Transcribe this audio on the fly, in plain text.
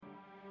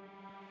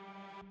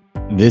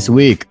This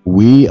week,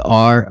 we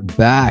are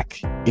back.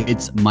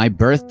 It's my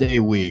birthday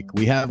week.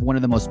 We have one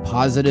of the most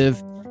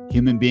positive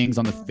human beings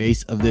on the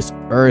face of this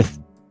earth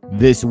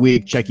this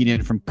week, checking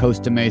in from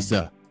Costa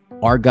Mesa.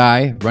 Our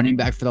guy, running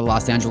back for the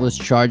Los Angeles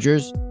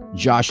Chargers,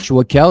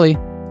 Joshua Kelley.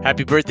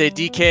 Happy birthday,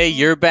 DK.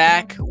 You're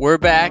back. We're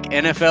back.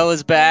 NFL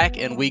is back,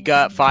 and we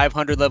got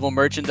 500 level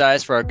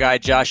merchandise for our guy,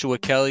 Joshua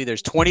Kelley.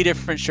 There's 20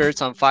 different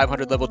shirts on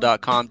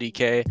 500level.com,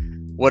 DK.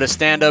 What a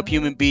stand-up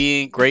human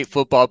being, great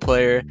football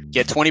player.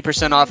 Get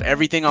 20% off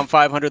everything on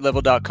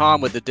 500level.com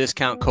with the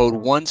discount code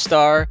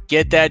ONESTAR.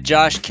 Get that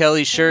Josh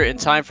Kelley shirt in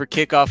time for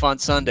kickoff on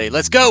Sunday.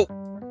 Let's go!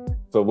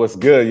 So what's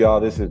good,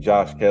 y'all? This is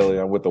Josh Kelley.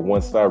 I'm with the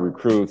One Star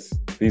Recruits.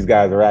 These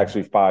guys are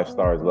actually 5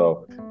 stars,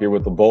 though. Here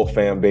with the Bolt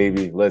fam,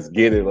 baby. Let's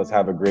get it. Let's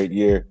have a great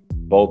year.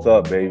 Bolt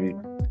up, baby.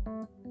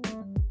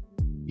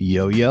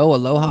 Yo,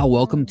 aloha.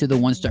 Welcome to the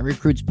One Star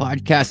Recruits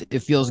podcast. It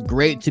feels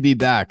great to be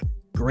back.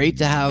 Great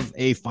to have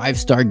a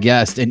 5-star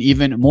guest, and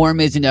even more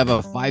amazing to have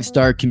a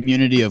 5-star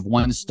community of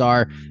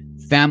 1-star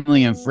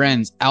family and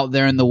friends out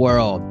there in the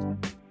world.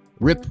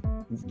 Rip,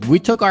 we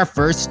took our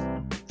first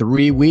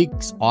 3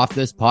 weeks off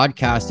this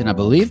podcast in, I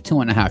believe,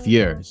 2.5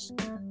 years.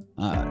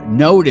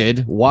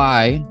 Noted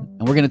why,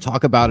 and we're going to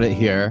talk about it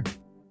here.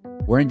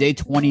 We're in day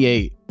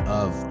 28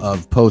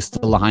 of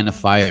post Lahaina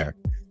fire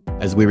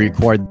as we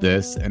record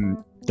this, and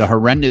the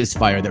horrendous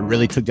fire that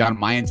really took down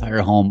my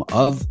entire home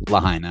of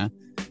Lahaina.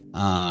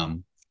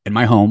 And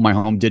my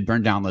home did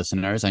burn down,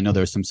 listeners. I know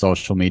there's some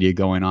social media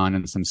going on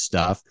and some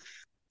stuff.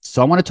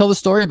 So I want to tell the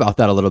story about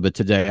that a little bit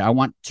today. I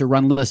want to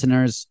run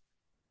listeners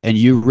and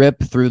you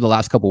Rip through the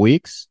last couple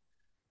weeks,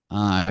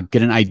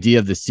 get an idea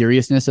of the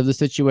seriousness of the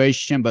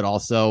situation, but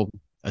also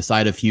a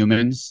side of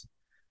humans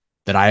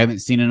that I haven't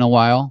seen in a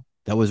while.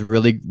 That was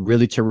really,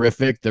 really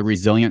terrific. The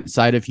resilient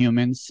side of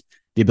humans,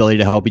 the ability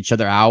to help each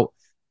other out.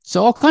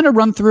 So I'll kind of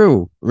run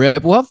through,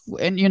 Rip. Well,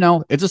 and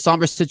it's a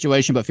somber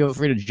situation, but feel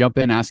free to jump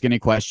in, ask any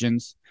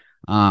questions.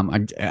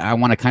 I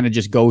want to kind of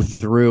just go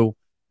through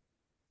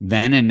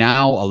then and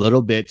now a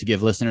little bit to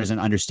give listeners an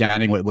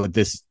understanding what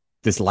this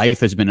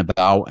life has been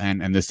about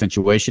and this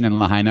situation in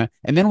Lahaina.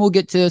 And then we'll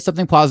get to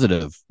something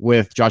positive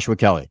with Joshua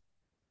Kelley.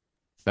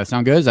 Does that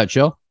sound good? Is that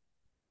chill?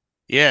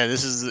 Yeah,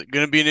 this is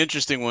going to be an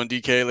interesting one,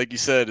 DK. Like you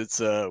said, it's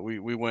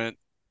we went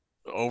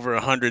over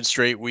 100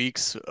 straight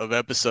weeks of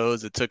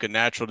episodes. It took a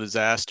natural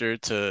disaster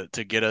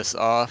to get us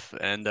off,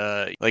 and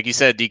like you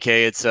said,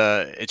 DK,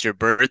 it's your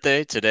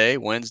birthday today,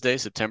 Wednesday,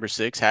 September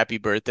 6th. Happy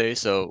birthday!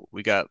 So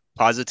we got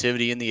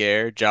positivity in the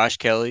air. Josh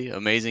Kelley,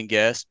 amazing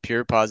guest,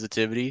 pure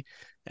positivity,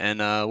 and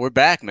we're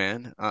back,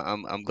 man.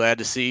 I'm glad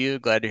to see you,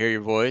 glad to hear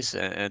your voice,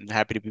 and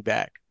happy to be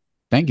back.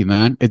 Thank you,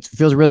 man. It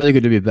feels really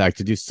good to be back,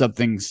 to do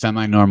something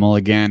semi-normal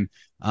again.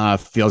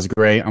 Feels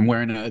great. I'm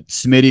wearing a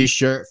Smitty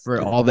shirt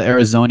for all the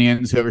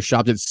Arizonians who ever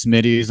shopped at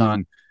Smitty's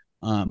on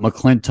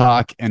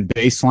McClintock and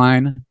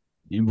Baseline.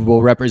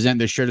 Will represent.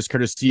 This shirt is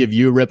courtesy of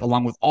you, Rip,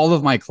 along with all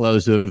of my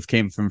clothes who have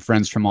came from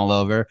friends from all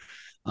over.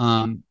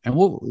 And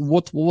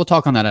we'll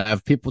talk on that. I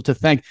have people to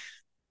thank.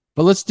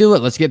 But let's do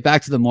it. Let's get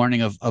back to the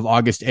morning of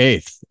August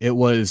 8th. It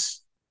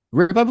was,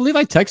 Rip, I believe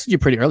I texted you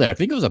pretty early. I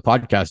think it was a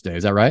podcast day.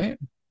 Is that right?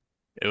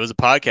 It was a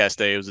podcast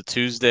day. It was a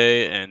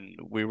Tuesday, and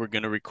we were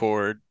going to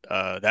record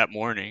that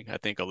morning, I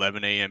think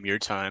 11 a.m. your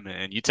time.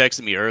 And you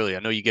texted me early. I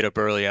know you get up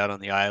early out on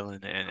the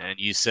island, and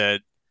you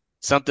said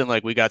something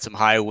like, we got some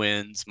high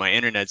winds. My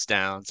internet's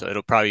down, so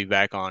it'll probably be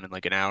back on in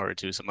like an hour or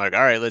two. So I'm like, all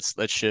right, let's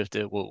shift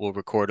it. We'll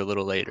record a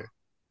little later.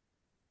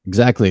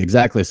 Exactly.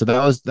 So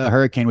that was the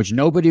hurricane, which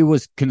nobody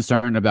was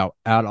concerned about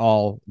at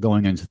all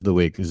going into the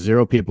week.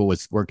 0 people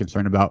were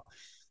concerned about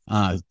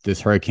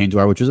this Hurricane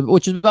Dwyer, which is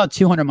about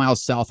 200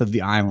 miles south of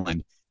the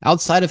island,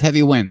 outside of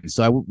heavy winds.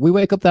 So we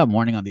wake up that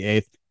morning on the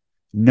 8th,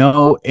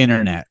 no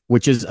internet,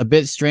 which is a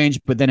bit strange,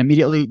 but then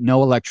immediately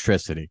no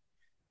electricity.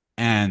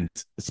 And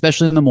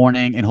especially in the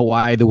morning in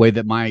Hawaii, the way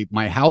that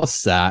my house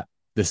sat,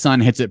 the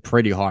sun hits it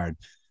pretty hard.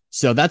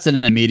 So that's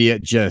an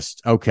immediate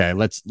just, okay,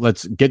 let's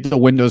get the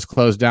windows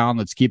closed down.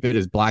 Let's keep it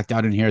as blacked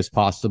out in here as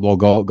possible.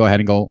 Go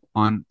ahead and go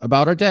on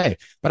about our day.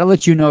 But I'll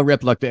let you know,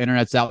 Rip, look, the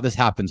internet's out. This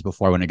happens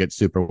before when it gets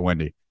super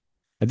windy.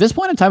 At this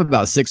point in time,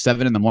 about 6,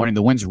 7 in the morning,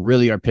 the winds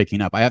really are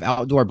picking up. I have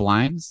outdoor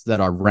blinds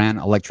that are ran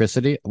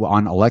electricity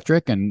on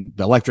electric, and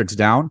the electric's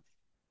down.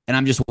 And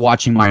I'm just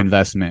watching my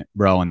investment,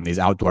 bro, in these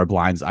outdoor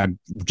blinds. I'm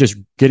just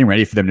getting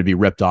ready for them to be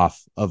ripped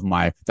off of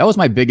that was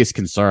my biggest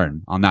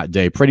concern on that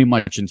day, pretty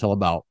much until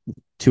about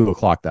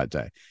 2:00 that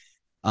day.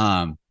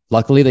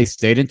 Luckily they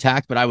stayed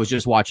intact, but I was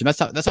just watching. That's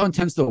how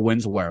intense the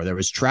winds were. There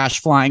was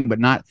trash flying, but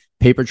not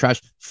paper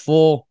trash,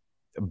 full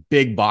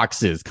big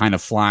boxes kind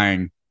of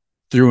flying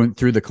through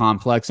the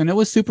complex. And it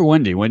was super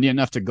windy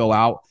enough to go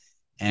out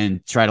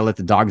and try to let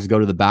the dogs go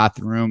to the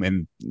bathroom,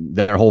 and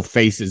their whole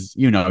face is,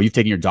 you've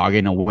taken your dog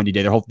in a windy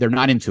day. They're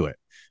not into it.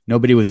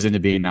 Nobody was into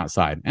being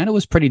outside, and it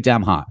was pretty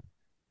damn hot.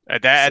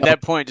 At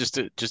that point, just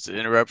to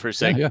interrupt for a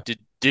second, yeah.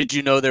 Did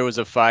you know there was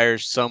a fire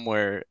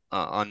somewhere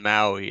on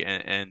Maui,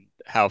 and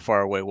how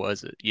far away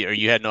was it? Or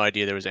you had no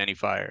idea there was any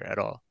fire at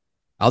all?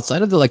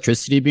 Outside of the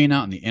electricity being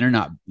out and the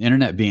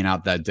internet being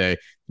out that day,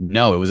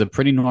 no, it was a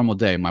pretty normal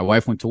day. My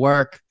wife went to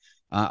work.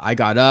 I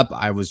got up.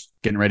 I was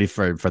getting ready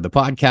for the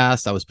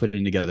podcast. I was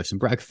putting together some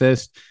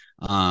breakfast.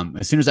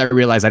 As soon as I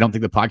realized I don't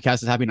think the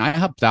podcast is happening, I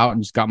hopped out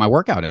and just got my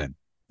workout in.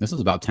 This was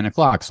about 10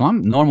 o'clock. So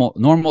I'm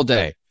normal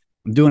day.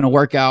 I'm doing a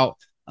workout.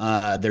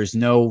 There's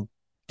no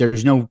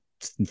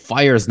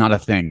fire is not a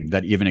thing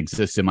that even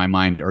exists in my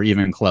mind or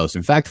even close.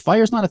 In fact,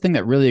 fire is not a thing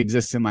that really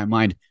exists in my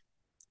mind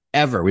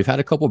ever. We've had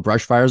a couple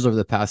brush fires over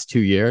the past 2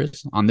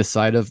 years on this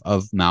side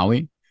of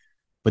Maui,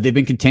 but they've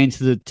been contained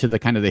to the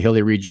kind of the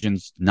hilly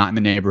regions, not in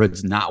the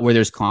neighborhoods, not where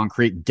there's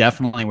concrete,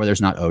 definitely where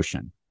there's not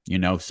ocean,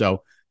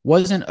 so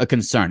wasn't a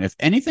concern. If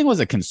anything was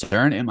a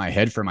concern in my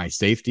head for my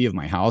safety of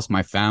my house,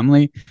 my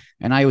family,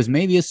 and I was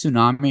maybe a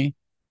tsunami,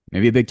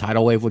 maybe a big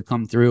tidal wave would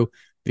come through.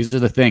 These are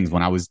the things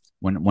when I was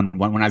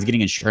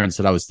getting insurance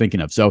that I was thinking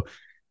of. So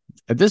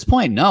at this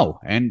point, no.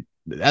 And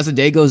as the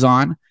day goes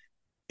on,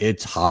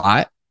 it's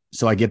hot.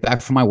 So I get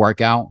back from my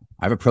workout.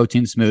 I have a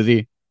protein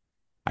smoothie.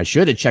 I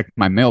should have checked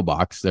my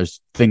mailbox.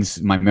 There's things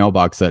in my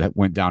mailbox that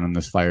went down in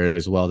this fire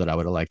as well that I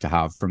would have liked to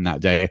have from that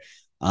day.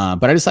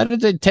 But I decided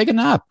to take a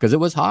nap because it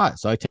was hot.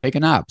 So I take a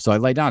nap. So I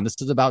lay down. This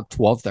is about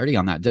 12:30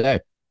 on that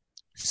day.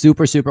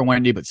 Super, super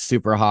windy, but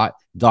super hot.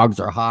 Dogs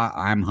are hot.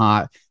 I'm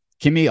hot.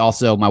 Kimmy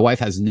also, my wife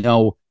has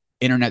no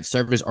internet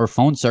service or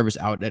phone service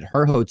out at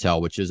her hotel,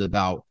 which is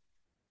about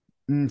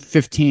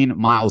 15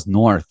 miles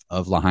north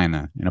of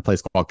Lahaina in a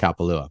place called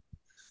Kapalua.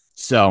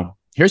 So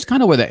here's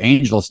kind of where the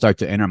angels start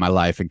to enter my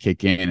life and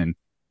kick in. And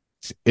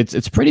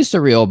it's pretty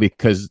surreal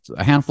because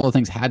a handful of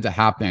things had to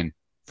happen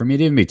for me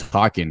to even be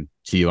talking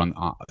to you on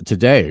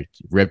today,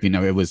 Rip.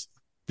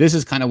 This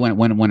is kind of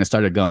when it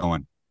started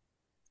going.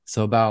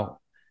 So about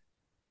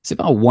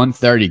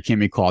 1:30,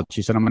 Kimmy called.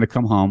 She said, I'm going to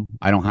come home.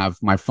 I don't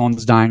have, my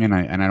phone's dying and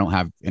I don't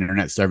have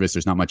internet service.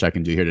 There's not much I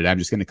can do here today. I'm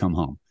just going to come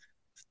home.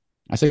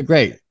 I said,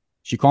 great.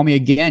 She called me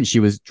again. She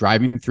was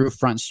driving through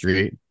Front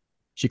Street.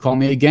 She called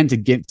me again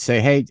to say,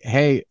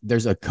 hey,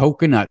 there's a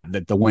coconut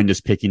that the wind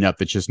is picking up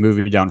that's just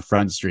moving down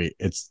Front Street.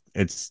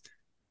 It's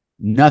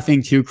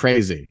nothing too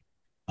crazy.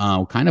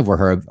 Kind of were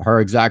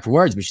her exact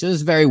words, but she says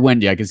it's very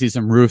windy. I can see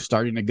some roofs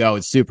starting to go.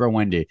 It's super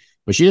windy,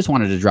 but she just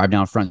wanted to drive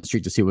down Front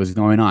Street to see what was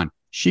going on.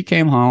 She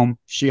came home.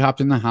 She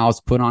hopped in the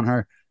house, put on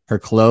her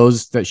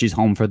clothes that she's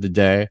home for the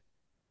day.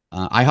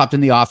 I hopped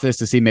in the office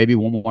to see maybe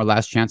one more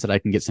last chance that I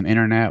can get some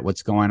internet.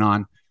 What's going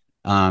on?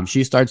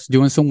 She starts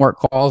doing some work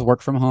calls,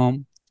 work from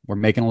home. We're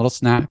making a little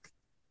snack. I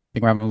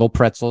think we're having some little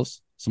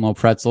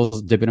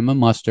pretzels, dipping them in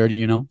mustard,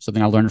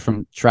 something I learned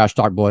from Trash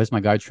Talk Boys, my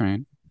guy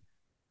Train.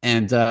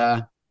 And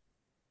I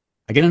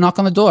get a knock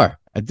on the door.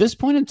 At this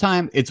point in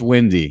time, it's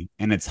windy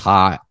and it's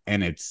hot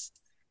and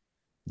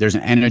there's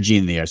an energy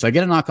in the air. So I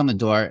get a knock on the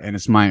door and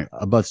it's my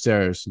above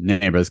stairs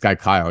neighbor, this guy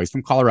Kyle. He's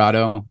from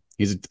Colorado.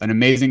 He's an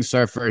amazing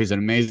surfer. He's an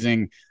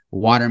amazing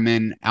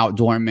waterman,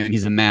 outdoorman.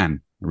 He's a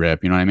man,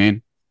 Rip. You know what I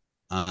mean?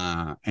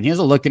 And he has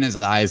a look in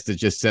his eyes that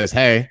just says,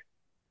 hey,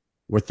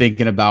 we're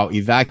thinking about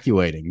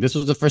evacuating. This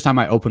was the first time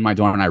I opened my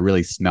door and I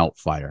really smelt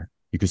fire.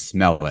 You could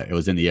smell it. It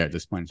was in the air at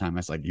this point in time. I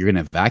was like, you're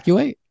going to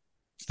evacuate?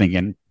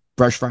 Thinking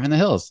brush fire in the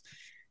hills.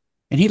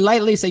 And he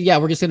lightly said, yeah,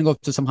 we're just going to go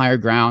to some higher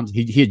ground.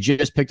 He had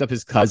just picked up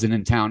his cousin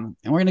in town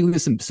and we're going to go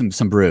get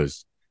some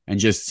brews and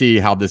just see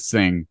how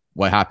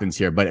what happens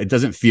here. But it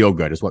doesn't feel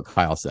good is what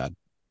Kyle said.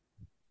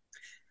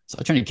 So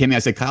I turned to Kimmy. I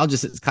said,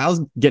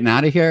 Kyle's getting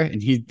out of here.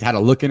 And he had a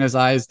look in his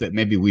eyes that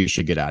maybe we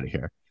should get out of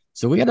here.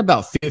 So we had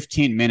about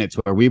 15 minutes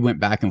where we went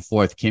back and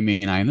forth,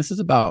 Kimmy and I, and this is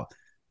about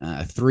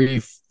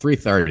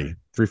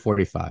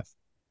 3:45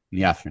 in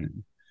the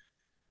afternoon.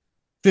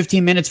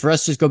 15 minutes for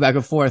us to just go back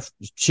and forth.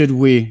 Should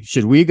we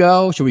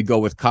go? Should we go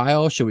with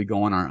Kyle? Should we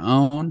go on our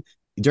own?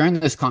 During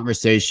this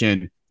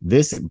conversation,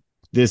 this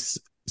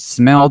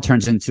smell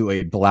turns into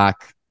a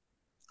black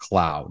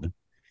cloud.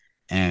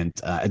 And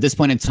at this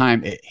point in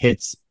time, it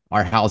hits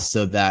our house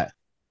so that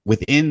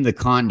within the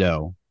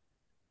condo,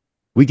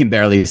 we can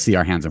barely see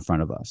our hands in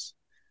front of us.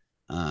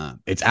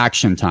 It's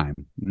action time.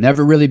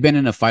 Never really been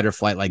in a fight or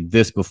flight like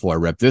this before,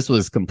 Rip. This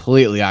was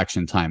completely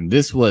action time.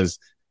 This was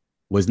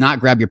not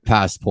grab your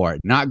passport,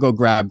 not go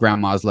grab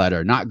grandma's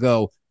letter,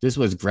 this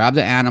was grab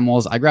the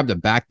animals. I grabbed a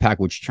backpack,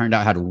 which turned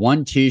out had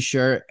one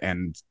t-shirt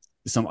and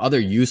some other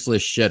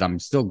useless shit. I'm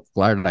still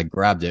glad that I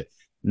grabbed it.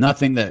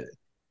 Nothing that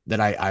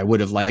I would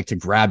have liked to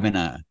grab in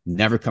a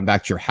never come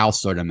back to your house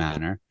sort of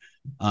manner.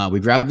 We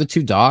grabbed the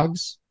 2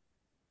 dogs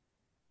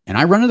and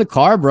I run to the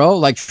car, bro,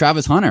 like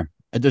Travis Hunter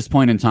at this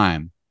point in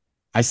time.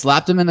 I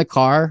slapped him in the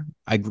car.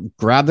 I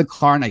grabbed the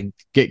car and I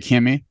get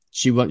Kimmy.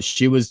 She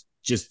was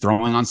just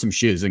throwing on some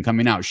shoes and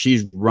coming out.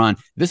 She's run.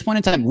 At this point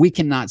in time, we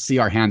cannot see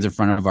our hands in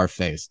front of our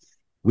face.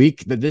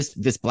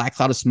 This black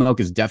cloud of smoke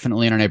is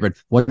definitely in our neighborhood.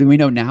 What we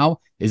know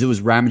now is it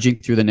was ramaging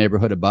through the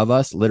neighborhood above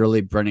us,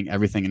 literally burning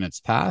everything in its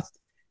path.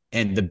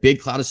 And the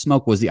big cloud of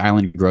smoke was the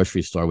Island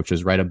grocery store, which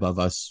is right above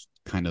us,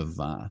 kind of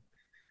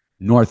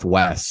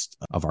northwest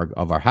of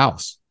our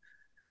house.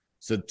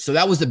 So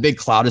that was the big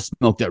cloud of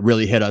smoke that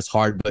really hit us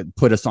hard, but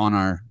put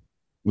our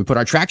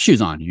track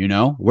shoes on,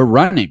 we're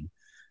running.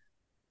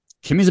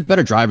 Kimmy's a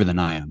better driver than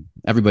I am.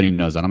 Everybody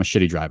knows that I'm a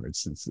shitty driver.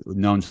 It's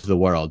known to the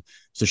world.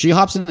 So she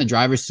hops in the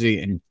driver's seat,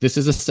 and this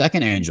is a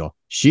second angel.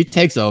 She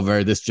takes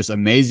over, this just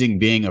amazing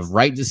being of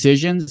right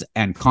decisions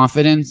and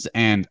confidence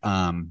and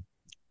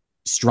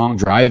strong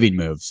driving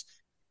moves.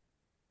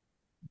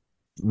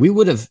 We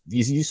would have,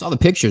 you saw the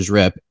pictures,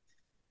 Rip.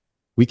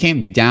 We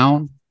came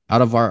down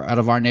out of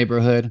our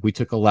neighborhood. We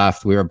took a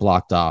left. We were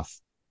blocked off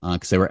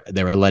because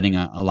they were letting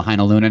a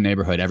Lahaina Luna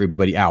neighborhood,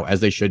 everybody out,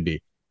 as they should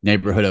be.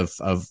 Neighborhood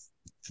of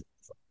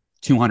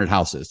 200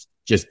 houses.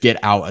 Just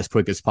get out as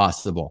quick as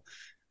possible.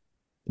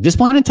 At this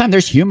point in time,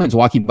 there's humans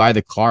walking by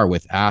the car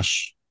with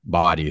ash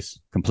bodies,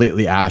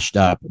 completely ashed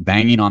up,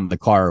 banging on the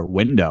car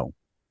window.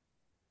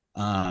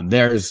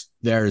 There's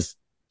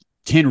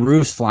tin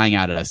roofs flying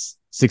at us,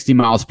 60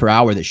 miles per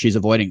hour that she's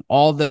avoiding.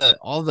 All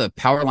the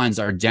power lines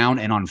are down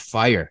and on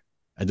fire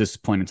at this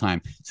point in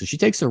time. So she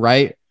takes a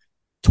right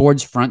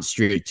towards Front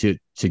Street to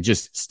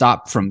just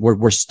stop from,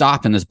 we're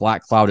stopped, and this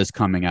black cloud is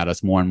coming at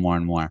us more and more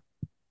and more.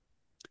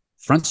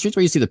 Front Street's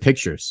where you see the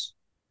pictures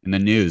in the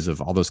news of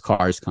all those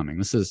cars coming.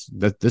 This is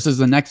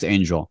the next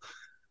angel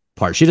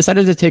part. She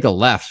decided to take a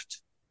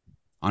left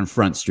on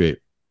Front Street.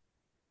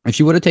 If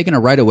she would have taken a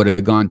right, it would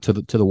have gone to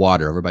the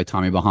water over by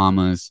Tommy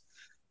Bahama's,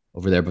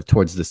 over there, but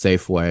towards the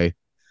Safeway.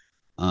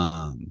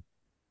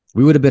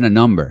 We would have been a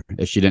number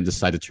if she didn't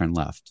decide to turn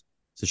left.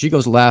 So she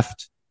goes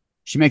left.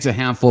 She makes a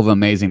handful of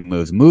amazing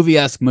moves,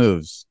 movie-esque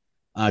moves,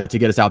 to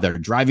get us out there.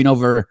 Driving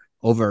over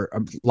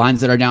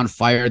lines that are down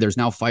fire. There's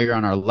now fire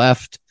on our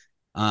left.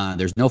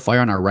 There's no fire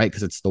on our right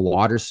because it's the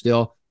water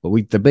still.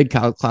 But the big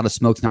cloud of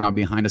smoke's now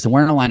behind us, and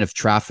we're in a line of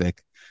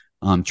traffic,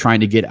 trying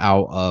to get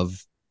out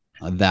of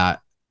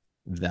that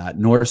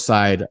north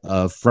side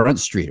of Front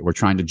Street. We're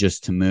trying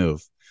to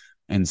move.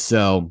 And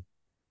so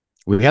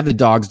we have the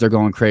dogs, they're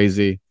going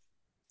crazy.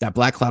 That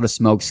black cloud of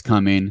smoke's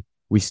coming.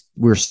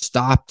 We're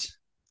stopped.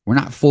 We're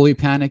not fully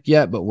panicked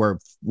yet, but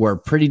we're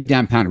pretty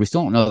damn panicked. We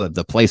still don't know that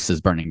the place is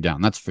burning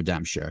down. That's for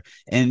damn sure.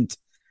 And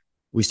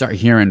we start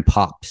hearing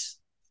pops,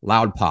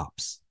 loud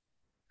pops.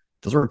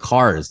 Those were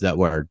cars that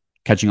were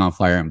catching on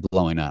fire and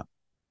blowing up.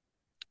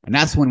 And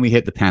that's when we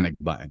hit the panic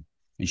button.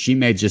 And she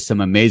made just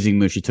some amazing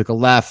moves. She took a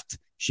left.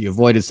 She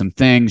avoided some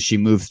things. She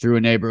moved through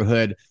a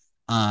neighborhood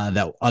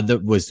that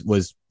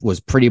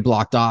was pretty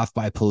blocked off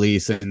by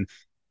police, and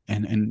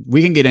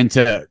we can get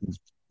into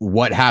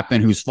what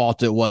happened, whose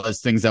fault it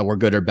was, things that were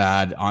good or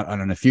bad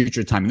on a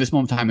future time. In this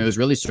moment in time, it was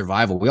really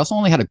survival. We also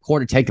only had a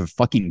quarter tank of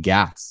fucking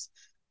gas.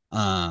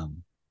 So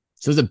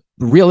it's a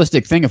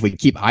realistic thing. If we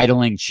keep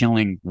idling,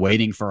 chilling,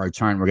 waiting for our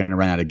turn, we're going to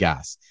run out of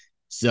gas.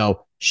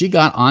 So she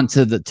got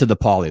onto the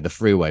Poly, the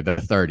freeway,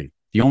 the 30,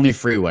 the only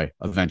freeway.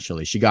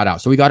 Eventually, she got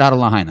out. So we got out of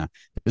Lahaina.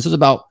 This was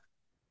about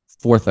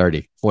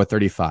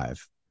 4:35.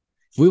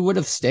 If we would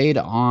have stayed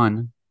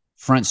on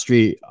Front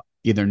Street,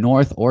 either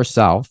north or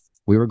south,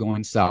 we were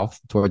going south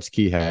towards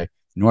Kihei.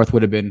 North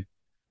would have been,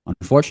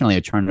 unfortunately,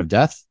 a turn of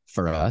death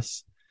for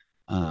us.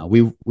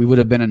 We would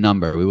have been a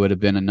number. We would have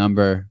been a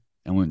number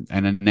and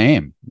a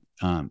name,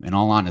 in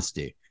all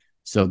honesty.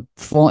 So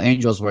full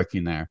angels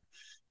working there.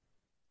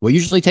 What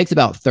usually takes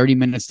about 30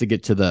 minutes to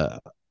get to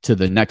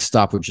the next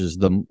stop, which is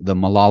the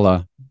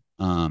Malala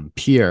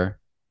Pier.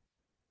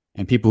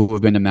 And people who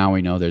have been to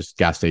Maui know there's a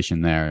gas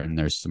station there and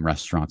there's some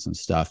restaurants and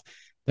stuff.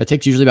 That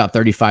takes usually about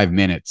 35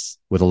 minutes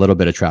with a little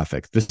bit of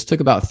traffic. This took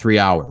about 3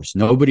 hours.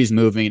 Nobody's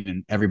moving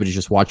and everybody's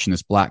just watching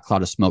this black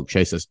cloud of smoke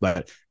chase us.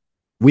 But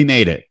we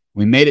made it.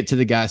 We made it to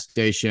the gas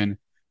station.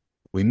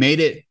 We made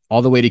it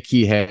all the way to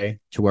Kihei,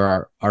 to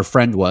where our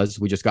friend was.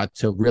 We just got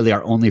to really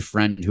our only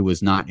friend who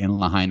was not in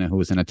Lahaina, who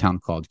was in a town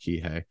called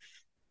Kihei.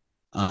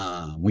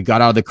 We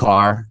got out of the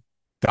car,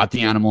 got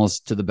the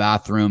animals to the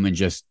bathroom, and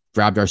just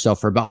grabbed ourselves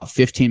for about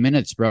 15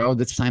 minutes, bro.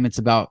 This time it's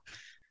about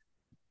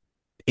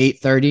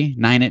 8:30,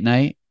 9 at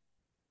night.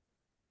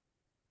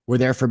 We're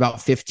there for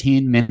about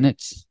 15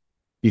 minutes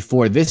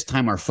before this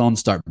time our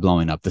phones start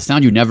blowing up. The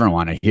sound you never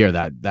want to hear,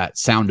 that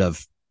sound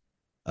of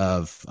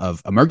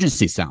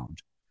emergency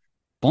sound.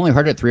 I've only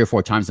heard it 3 or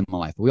 4 times in my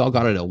life, but we all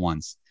got it at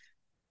once.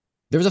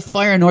 There was a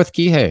fire in North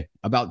Kihei,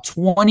 about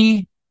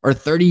 20 or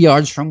 30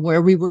 yards from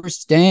where we were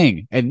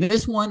staying. And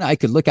this one, I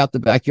could look out the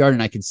backyard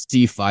and I could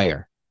see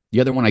fire. The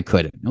other one I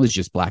couldn't. It was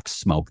just black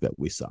smoke that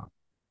we saw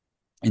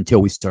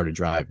until we started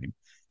driving.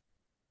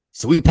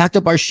 So we packed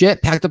up our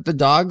shit, packed up the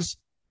dogs,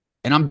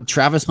 and I'm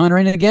Travis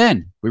Huntering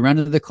again. We run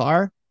into the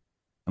car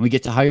and we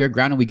get to higher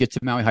ground and we get to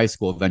Maui High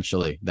School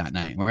eventually that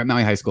night. We're at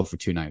Maui High School for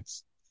 2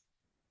 nights.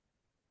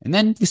 And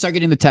then we start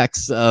getting the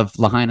texts of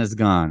Lahaina's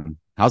gone.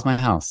 How's my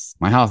house?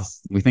 My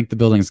house, we think the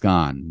building's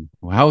gone.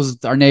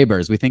 How's our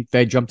neighbors? We think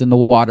they jumped in the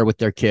water with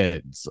their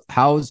kids.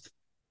 How's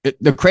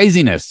the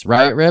craziness,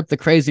 right, Rip? The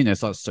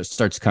craziness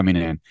starts coming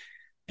in.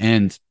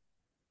 And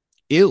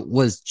it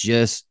was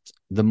just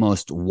the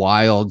most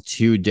wild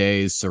 2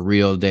 days,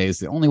 surreal days.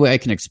 The only way I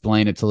can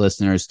explain it to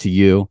listeners, to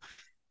you,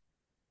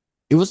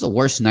 it was the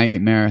worst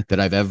nightmare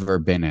that I've ever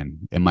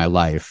been in my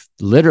life.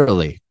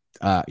 Literally,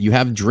 you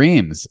have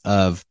dreams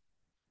of,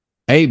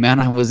 hey, man,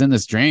 I was in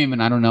this dream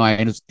and I don't know,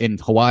 I was in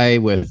Hawaii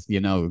with,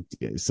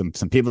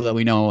 some people that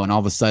we know, and all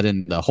of a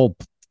sudden the whole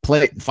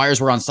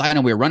fires were on site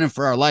and we were running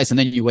for our lives, and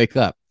then you wake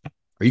up.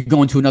 Or you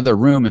go into another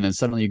room, and then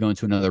suddenly you go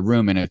into another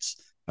room, and it's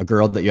a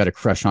girl that you had a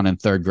crush on in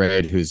third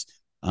grade who's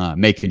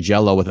making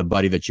Jello with a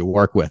buddy that you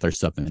work with or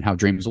something. How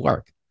dreams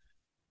work.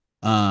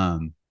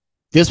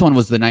 This one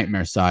was the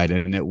nightmare side,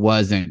 and it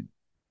wasn't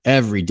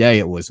every day.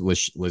 It was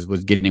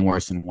getting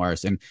worse and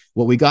worse. And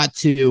what we got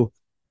to,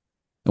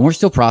 and we're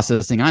still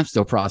processing. I'm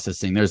still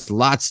processing. There's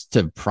lots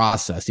to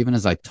process, even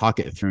as I talk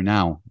it through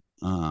now.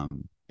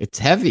 It's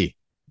heavy.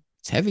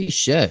 It's heavy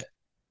shit.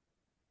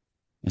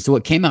 And so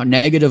what came out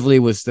negatively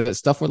was that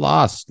stuff were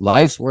lost.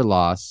 Lives were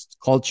lost.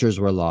 Cultures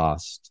were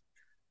lost.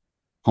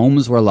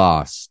 Homes were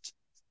lost.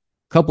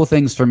 A couple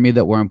things for me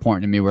that were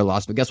important to me were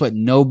lost. But guess what?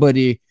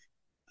 Nobody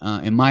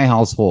in my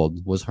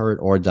household was hurt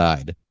or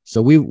died.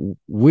 So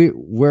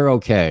we're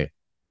okay.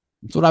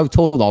 That's what I've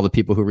told all the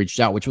people who reached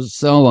out, which was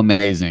so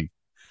amazing.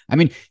 I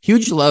mean,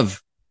 huge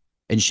love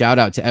and shout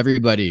out to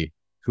everybody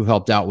who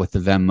helped out with the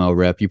Venmo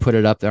rip. You put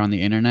it up there on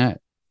the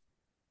internet.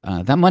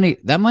 That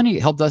money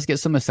helped us get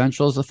some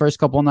essentials the first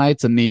couple of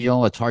nights, a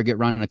meal, a Target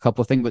run, and a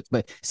couple of things.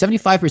 But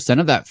 75%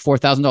 of that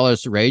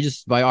 $4,000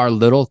 raised by our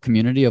little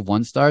community of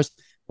one stars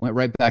went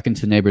right back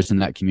into neighbors in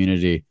that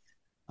community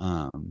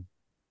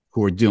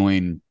who are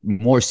doing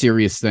more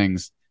serious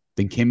things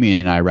than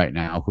Kimmy and I right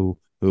now,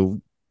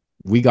 who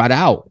we got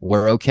out.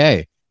 We're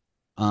okay.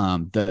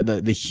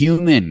 The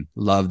human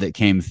love that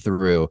came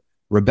through.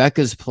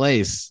 Rebecca's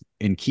place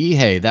in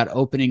Kihei, that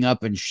opening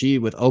up, and she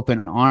with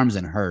open arms,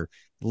 and her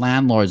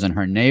landlords and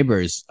her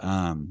neighbors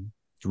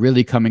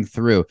really coming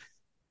through.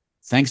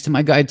 Thanks to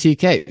my guy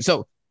TK.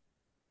 So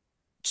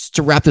just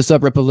to wrap this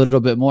up, Rip, a little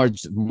bit more,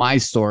 my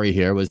story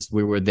here was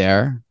we were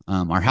there.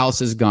 Our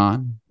house is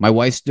gone. My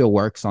wife still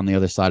works on the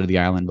other side of the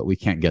island, but we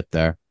can't get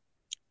there.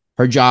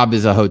 Her job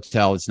is a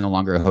hotel. It's no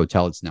longer a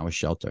hotel. It's now a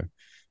shelter.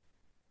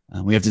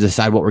 We have to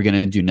decide what we're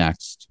going to do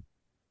next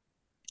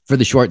for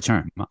the short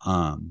term.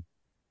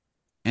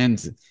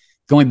 And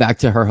going back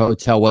to her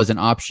hotel was an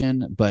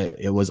option, but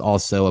it was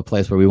also a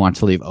place where we want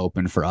to leave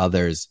open for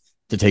others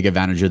to take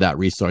advantage of that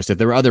resource. If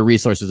there were other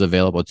resources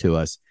available to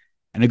us,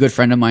 and a good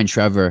friend of mine,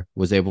 Trevor,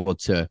 was able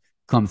to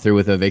come through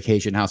with a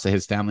vacation house that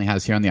his family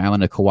has here on the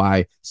island of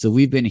Kauai. So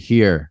we've been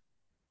here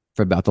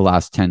for about the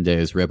last 10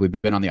 days, Rip. We've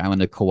been on the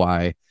island of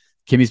Kauai.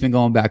 Kimmy's been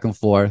going back and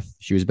forth.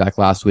 She was back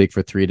last week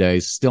for 3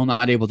 days, still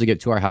not able to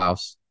get to our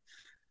house,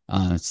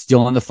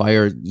 still in the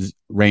fire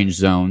range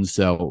zone.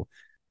 So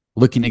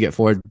looking to get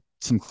forward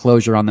some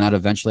closure on that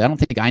eventually. I don't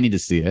think I need to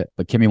see it,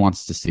 but Kimmy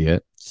wants to see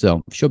it.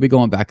 So she'll be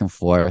going back and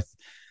forth.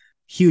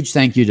 Huge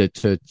thank you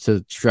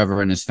to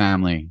Trevor and his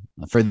family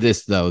for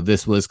this, though.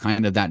 This was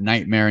kind of that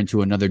nightmare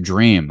into another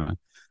dream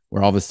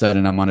where all of a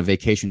sudden I'm on a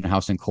vacation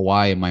house in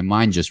Kauai and my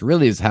mind just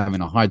really is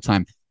having a hard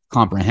time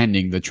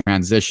comprehending the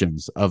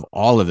transitions of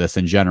all of this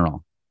in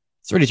general.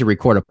 It's ready to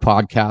record a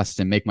podcast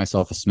and make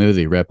myself a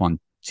smoothie, Rip, on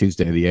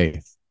Tuesday the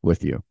 8th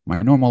with you.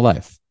 My normal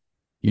life.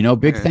 You know,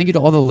 big thank you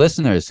to all the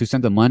listeners who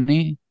sent the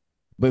money,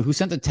 but who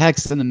sent the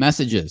texts and the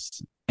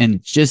messages,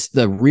 and just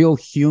the real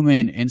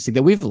human instinct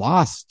that we've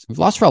lost. We've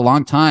lost for a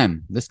long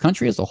time. This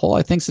country as a whole,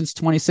 I think since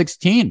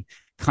 2016,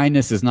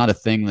 kindness is not a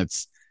thing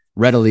that's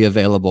readily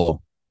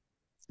available.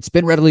 It's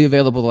been readily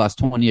available the last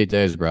 28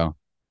 days, bro.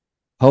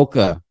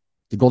 Hoka,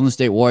 the Golden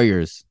State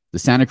Warriors, the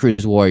Santa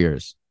Cruz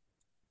Warriors,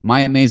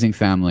 my amazing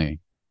family,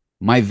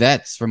 my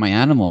vets for my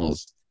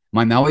animals,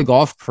 my Maui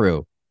golf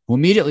crew, who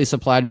immediately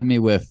supplied me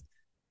with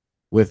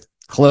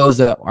clothes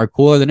that are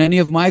cooler than any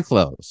of my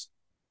clothes.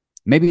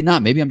 Maybe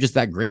not. Maybe I'm just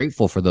that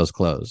grateful for those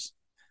clothes.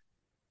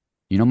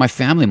 You know, my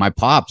family, my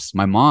pops,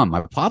 my mom,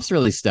 my pops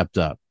really stepped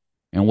up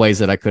in ways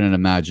that I couldn't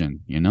imagine.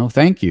 You know,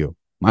 thank you.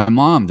 My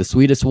mom, the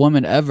sweetest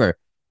woman ever.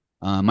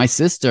 My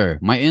sister,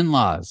 my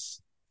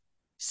in-laws.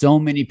 So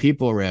many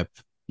people, Rip.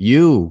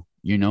 You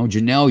know,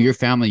 Janelle, your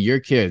family, your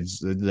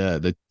kids,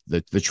 the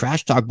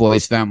Trash Talk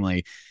Boys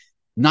family.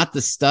 Not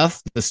the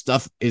stuff. The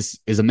stuff is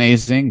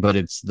amazing, but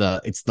it's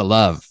the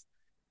love,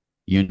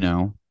 you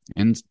know.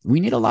 And we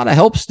need a lot of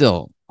help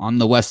still on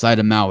the west side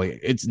of Maui.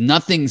 It's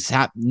nothing's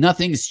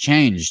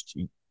changed.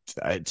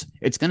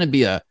 It's going to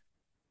be a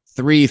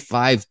 3,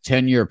 5,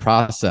 10-year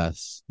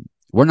process.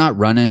 We're not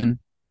running.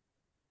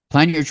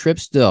 Plan your trip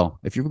still.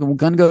 If you're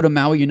going to go to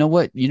Maui, you know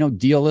what? You know,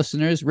 deal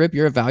listeners, Rip,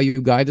 you're a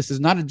value guy. This is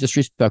not a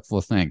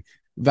disrespectful thing.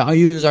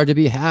 Values are to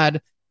be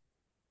had.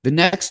 The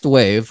next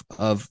wave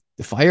of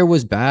the fire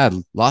was bad.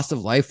 Loss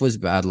of life was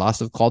bad. Loss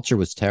of culture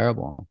was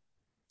terrible.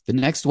 The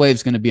next wave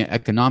is going to be an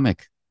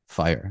economic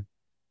fire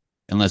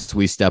unless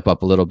we step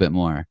up a little bit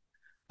more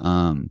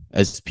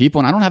as people.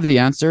 And I don't have the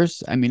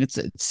answers. I mean, it's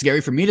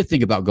scary for me to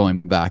think about going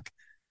back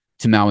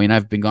to Maui, and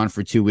I've been gone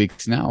for 2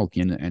 weeks now,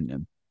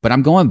 but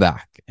I'm going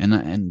back,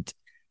 and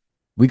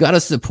we got to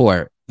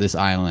support this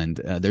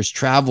island. There's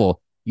travel.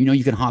 You know,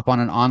 you can hop on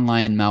an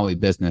online Maui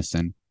business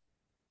and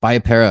buy a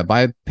pair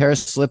of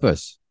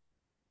slippers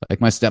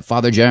like my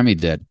stepfather Jeremy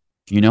did.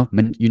 You know,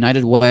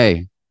 United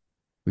Way.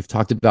 We've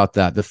talked about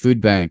that. The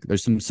food bank.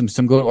 There's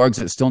some good orgs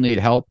that still need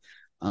help.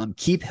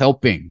 Keep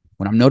helping.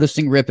 When I'm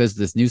noticing, Rip, as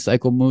this new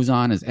cycle moves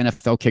on, as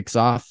NFL kicks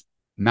off,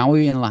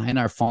 Maui and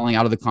Lahaina are falling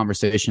out of the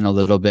conversation a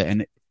little bit.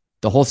 And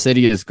The whole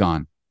city is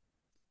gone.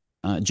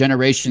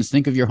 Generations.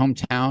 Think of your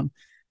hometown.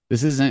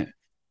 This isn't.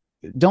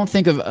 Don't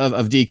think of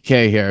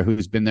DK here,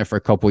 who's been there for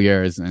a couple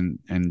years and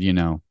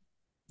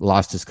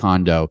lost his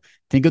condo.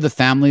 Think of the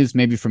families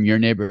maybe from your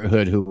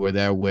neighborhood who were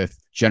there with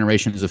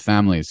generations of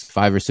families,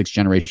 5 or 6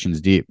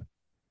 generations deep,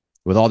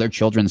 with all their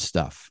children's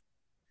stuff,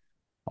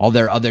 all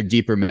their other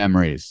deeper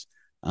memories,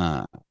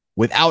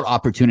 without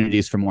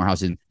opportunities for more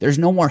housing. There's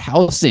no more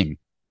housing.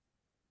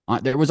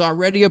 There was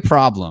already a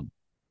problem.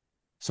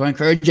 So I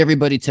encourage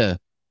everybody to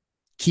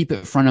keep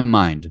it front of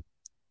mind.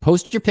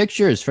 Post your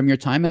pictures from your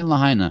time in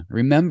Lahaina.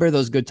 Remember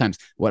those good times.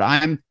 What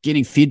I'm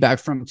getting feedback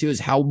from too is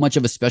how much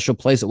of a special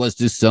place it was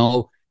to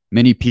so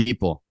many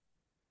people.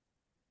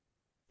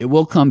 It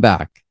will come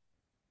back.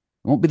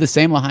 It won't be the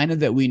same Lahaina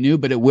that we knew,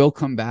 but it will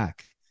come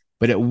back.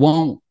 But it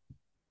won't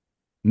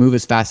move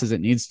as fast as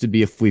it needs to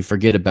be if we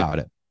forget about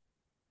it.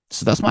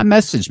 So that's my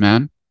message,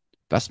 man.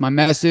 That's my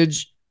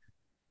message.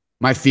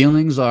 My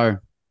feelings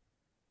are,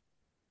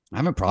 I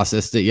haven't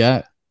processed it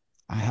yet.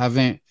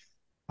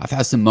 I've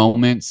had some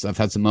moments. I've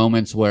had some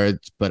moments where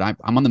but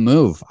I'm on the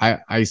move.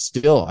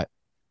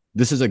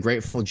 This is a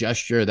grateful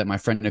gesture that my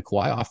friend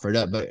Nikolai offered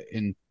up. But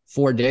in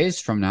 4 days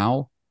from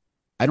now,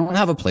 I don't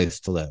have a place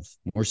to live.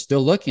 We're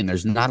still looking.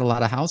 There's not a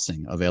lot of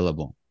housing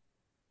available.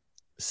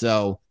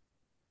 So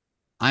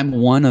I'm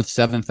one of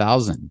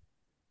 7,000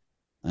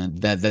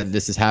 that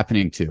this is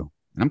happening to.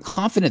 And I'm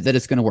confident that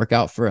it's going to work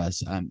out for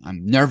us. I'm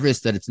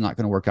nervous that it's not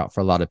going to work out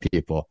for a lot of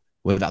people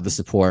without the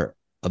support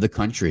of the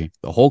country,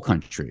 the whole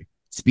country.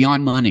 It's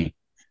beyond money.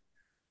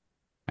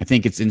 I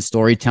think it's in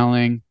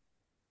storytelling,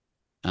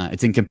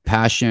 it's in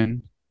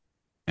compassion,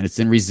 and it's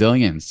in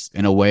resilience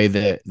in a way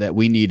that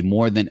we need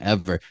more than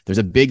ever. There's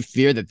a big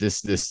fear that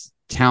this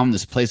town,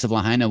 this place of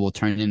Lahaina will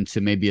turn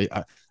into maybe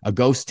a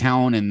ghost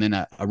town and then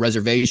a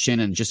reservation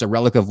and just a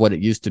relic of what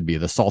it used to be,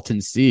 the Salton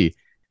Sea.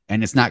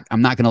 And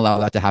I'm not going to allow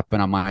that to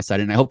happen on my side.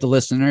 And I hope the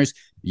listeners,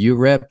 you,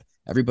 Rip,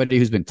 everybody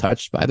who's been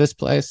touched by this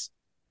place,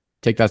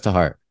 take that to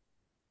heart.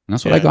 And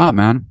that's what I got,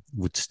 man.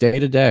 It's day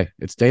to day.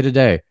 It's day to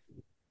day.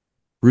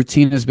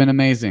 Routine has been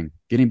amazing.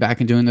 Getting back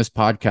and doing this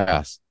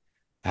podcast,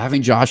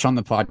 having Josh on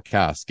the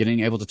podcast,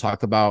 getting able to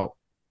talk about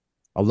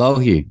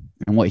Alohi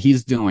and what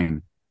he's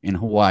doing in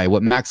Hawaii,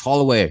 what Max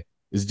Holloway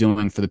is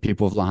doing for the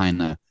people of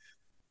Lahaina,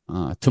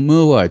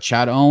 Tamua,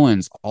 Chad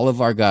Owens, all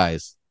of our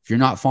guys. If you're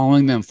not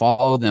following them,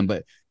 follow them.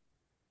 But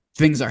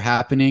things are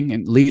happening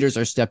and leaders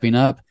are stepping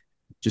up.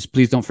 Just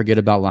please don't forget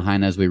about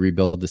Lahaina as we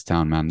rebuild this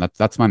town, man.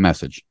 That's my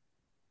message.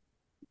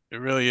 It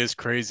really is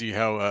crazy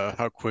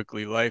how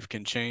quickly life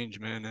can change,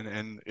 man.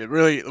 And it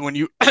really, when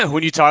you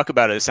when you talk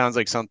about it, it sounds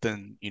like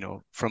something,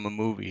 from a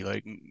movie.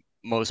 Like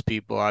most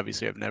people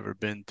obviously have never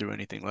been through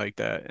anything like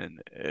that.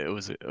 And it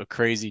was a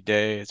crazy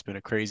day. It's been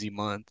a crazy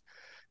month.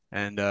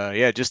 And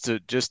just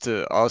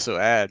to also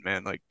add,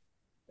 man, like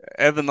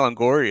Evan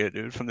Longoria,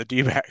 dude, from the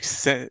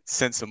D-backs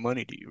sent some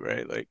money to you,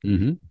 right? Like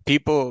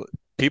people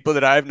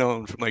that I've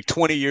known from like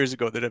 20 years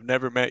ago that have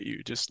never met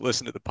you just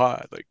listen to the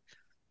pod. Like,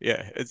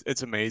 yeah,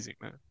 it's amazing,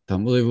 man. It's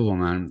unbelievable,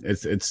 man.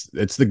 It's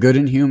the good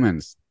in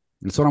humans.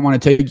 That's what I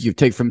want to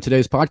take from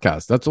today's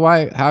podcast. That's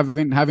why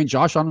having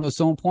Josh on was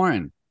so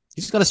important.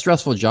 He's got a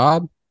stressful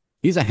job.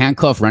 He's a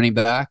handcuff running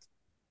back.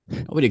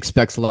 Nobody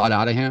expects a lot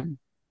out of him.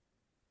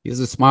 He has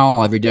a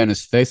smile every day on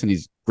his face, and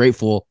he's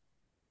grateful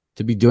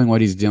to be doing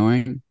what he's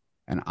doing.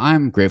 And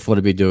I'm grateful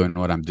to be doing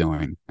what I'm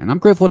doing. And I'm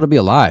grateful to be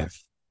alive.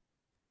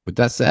 With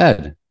that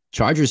said,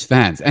 Chargers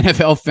fans,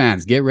 NFL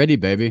fans, get ready,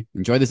 baby.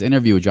 Enjoy this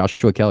interview with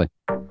Joshua Kelley.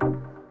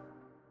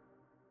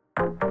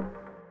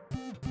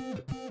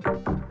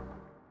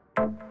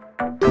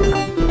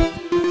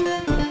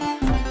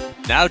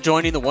 Now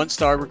joining the One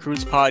Star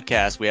Recruits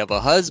podcast, we have a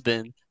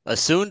husband, a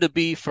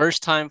soon-to-be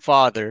first-time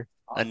father,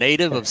 a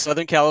native of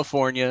Southern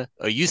California,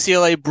 a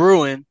UCLA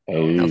Bruin,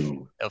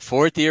 a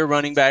fourth-year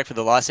running back for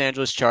the Los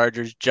Angeles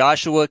Chargers,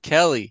 Joshua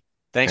Kelley.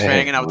 Thanks for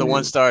hanging out with the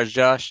One Stars,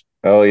 Josh.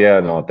 Oh, yeah.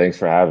 No, thanks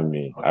for having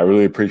me. I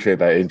really appreciate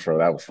that intro.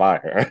 That was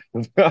fire.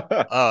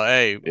 Oh,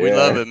 hey, we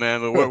love it,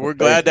 man. But we're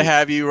glad to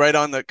have you right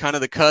on the kind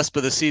of the cusp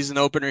of the season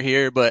opener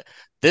here. But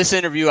this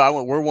interview,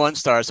 we're One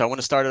Star, so I want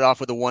to start it off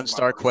with a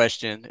one-star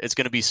question. It's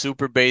going to be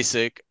super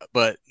basic,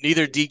 but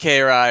neither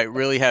DK or I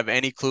really have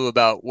any clue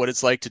about what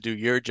it's like to do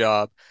your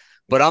job.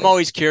 But I'm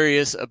always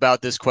curious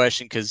about this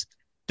question because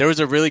there was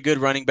a really good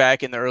running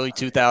back in the early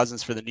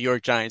 2000s for the New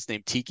York Giants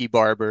named Tiki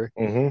Barber.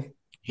 Mm-hmm.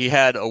 He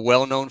had a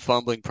well-known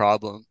fumbling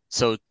problem.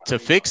 So to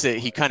fix it,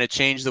 he kind of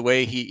changed the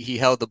way he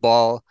held the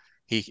ball.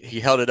 He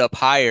held it up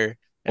higher,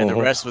 and the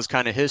rest was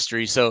kind of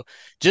history. So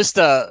just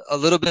a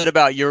little bit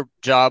about your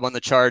job on the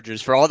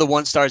Chargers. For all the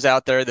One Stars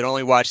out there that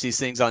only watch these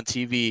things on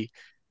TV,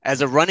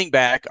 as a running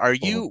back,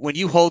 when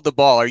you hold the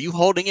ball, are you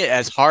holding it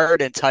as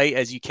hard and tight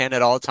as you can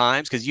at all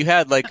times? Because you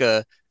had like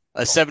a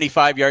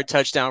 75-yard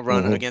touchdown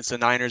run against the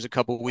Niners a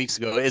couple of weeks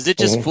ago. Is it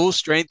just full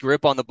strength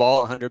grip on the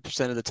ball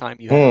 100% of the time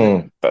you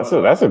have?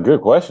 That's a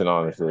good question,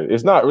 honestly.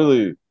 It's not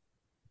really –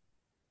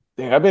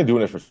 I've been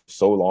doing it for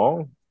so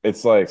long.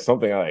 It's like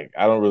something I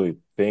don't really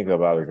think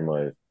about as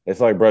much. It's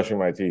like brushing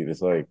my teeth.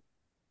 It's like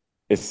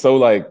it's so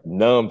like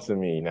numb to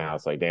me now.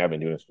 It's like, dang, I've been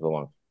doing this for so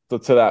long. So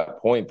to that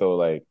point though,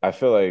 like I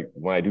feel like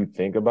when I do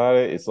think about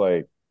it, it's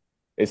like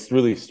it's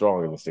really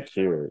strong and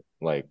secure.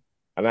 Like,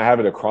 and I have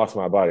it across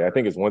my body. I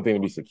think it's one thing to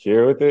be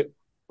secure with it,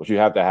 but you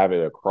have to have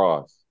it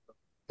across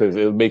because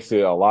it makes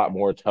it a lot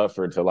more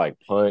tougher to like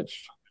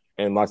punch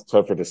and lots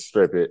tougher to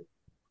strip it.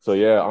 So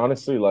yeah,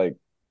 honestly, like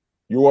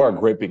you are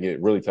gripping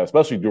it really tough,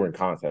 especially during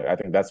contact. I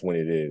think that's when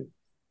it is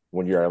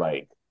when you're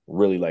like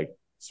really like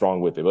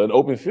strong with it. But in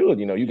open field,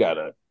 you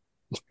gotta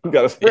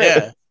Yeah.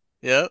 spread.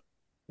 Yep.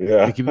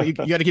 Yeah. You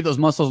got to keep those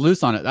muscles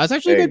loose on it. That's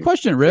actually a Hey, good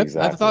question, Rip.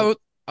 exactly.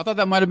 I thought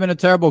that might have been a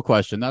terrible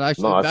question. No, that's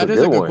a That is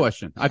a good good one.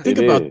 question. I think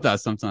It about is. that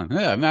sometimes.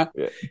 Yeah, man.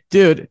 Yeah.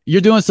 Dude, you're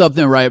doing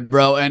something right,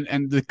 bro.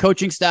 And the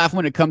coaching staff,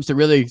 when it comes to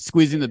really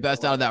squeezing the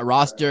best out of that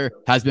roster,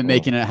 has been Mm,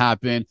 making it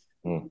happen.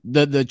 mm.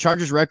 The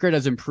Chargers record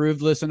has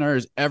improved,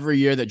 listeners, every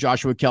year that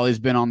Joshua Kelley's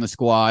been on the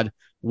squad.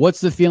 What's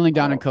the feeling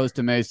down in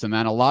Costa Mesa,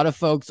 man? A lot of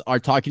folks are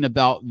talking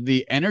about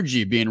the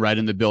energy being right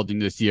in the building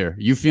this year.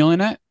 You feeling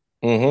it?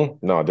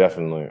 No,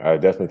 definitely. I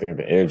definitely think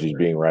the energy is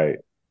being right.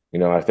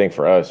 I think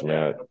for us,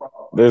 man,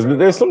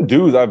 there's some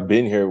dudes I've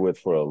been here with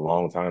for a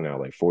long time now,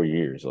 like 4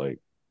 years. Like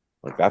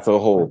that's a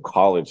whole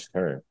college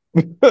term.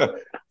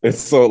 It's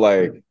so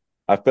like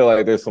I feel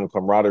like there's some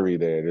camaraderie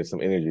there, there's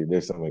some energy,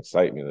 there's some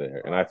excitement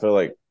there. And I feel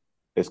like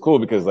it's cool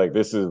because like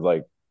this is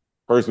like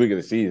first week of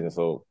the season.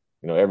 So,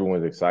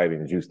 everyone's excited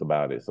and juiced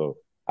about it. So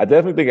I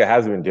definitely think it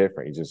has been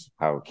different. It's just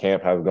how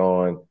camp has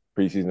gone,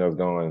 preseason has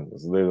gone.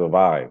 There's a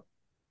vibe.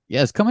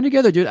 Yeah, it's coming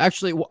together, dude.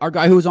 Actually, our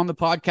guy who was on the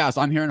podcast,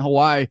 I'm here in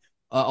Hawaii,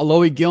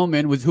 Alohi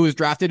Gilman, who was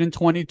drafted in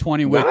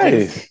 2020 with you.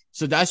 Nice.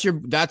 So that's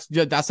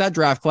that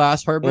draft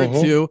class. Herbert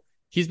Mm-hmm. too.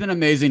 He's been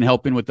amazing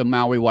helping with the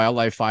Maui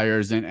wildlife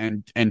fires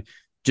and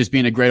just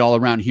being a great all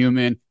around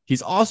human.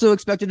 He's also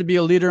expected to be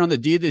a leader on the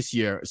D this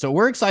year. So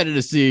we're excited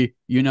to see,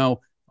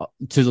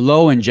 to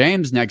Lowe and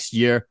James next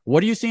year.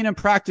 What are you seeing in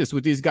practice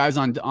with these guys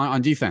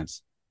on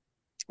defense?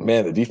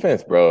 Man, the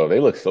defense, bro, they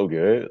look so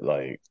good.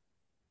 Like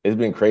it's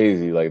been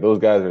crazy. Like those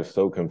guys are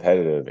so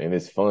competitive and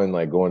it's fun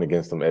like going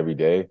against them every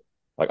day.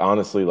 Like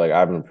honestly, like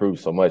I've improved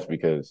so much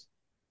because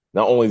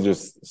not only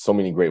just so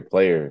many great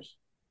players,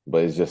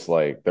 but it's just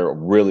like they're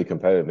really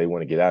competitive. They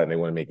want to get out and they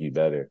want to make you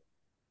better.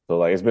 So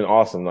like it's been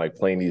awesome like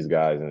playing these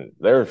guys and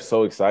they're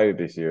so excited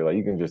this year. Like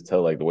you can just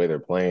tell like the way they're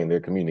playing, their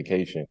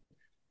communication,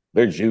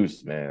 their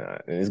juice, man.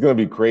 And it's gonna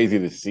be crazy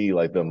to see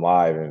like them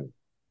live and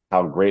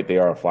how great they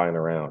are flying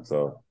around.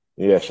 So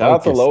yeah, shout out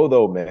to Focus. Lowe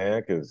though,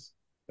 man, because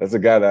that's a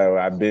guy that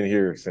I've been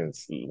here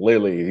since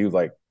literally he was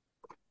like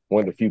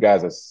one of the few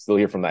guys that's still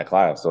here from that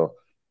class. So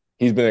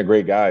he's been a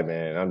great guy,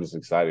 man. I'm just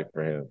excited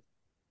for him.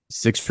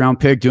 Sixth round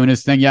pick doing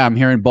his thing. Yeah, I'm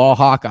hearing ball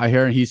hawk. I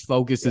hear he's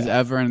focused as Yeah.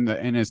 ever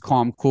in his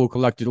calm, cool,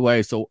 collected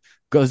way. So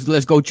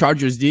let's go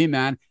Chargers D,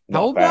 man. How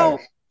No about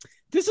facts.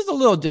 this is a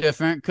little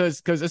different because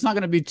it's not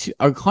going to be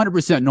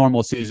 100%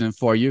 normal season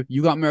for you.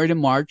 You got married in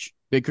March.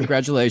 Big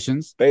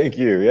congratulations. Thank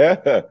you.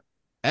 Yeah.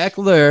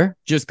 Eckler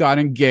just got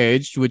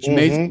engaged,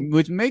 Mm-hmm.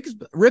 which makes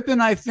Rippin.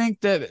 I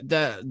think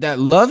that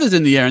love is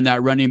in the air in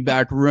that running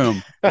back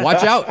room.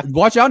 Watch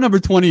out, number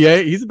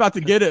 28. He's about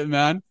to get it,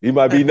 man. You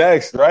might be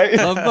next, right?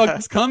 Love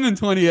bug's coming,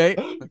 28.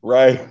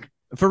 Right.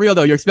 For real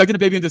though, you're expecting a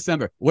baby in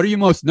December. What are you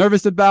most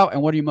nervous about,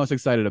 and what are you most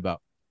excited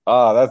about?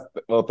 That's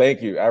well,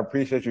 thank you. I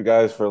appreciate you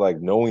guys for like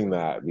knowing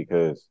that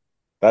because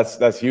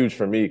that's huge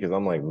for me because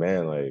I'm like,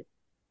 man, like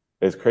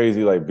it's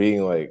crazy like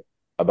being like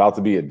about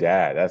to be a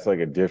dad. That's like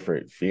a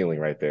different feeling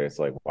right there. It's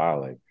like, wow,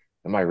 like,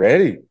 am I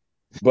ready?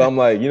 But I'm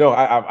like,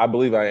 I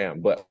believe I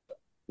am. But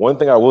one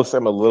thing I will say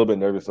I'm a little bit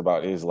nervous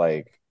about is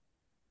like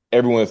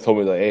everyone's told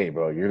me like, hey,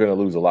 bro, you're gonna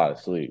lose a lot of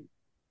sleep.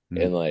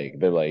 And like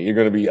they're like, you're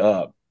gonna be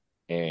up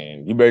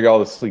and you better get all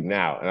the sleep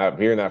now. And I'm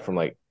hearing that from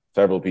like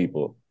several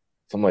people.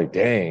 So I'm like,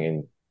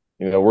 dang,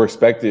 and we're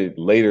expected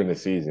later in the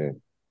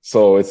season.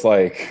 So it's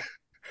like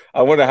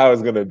I wonder how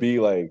it's gonna be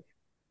like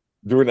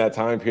during that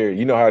time period.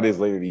 You know how it is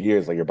later in the year.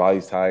 It's like your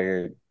body's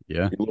tired,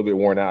 Yeah. you're a little bit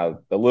worn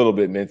out, a little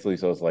bit mentally.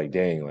 So it's like,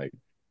 dang, like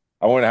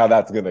I wonder how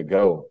that's gonna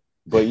go.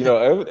 But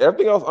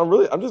everything else,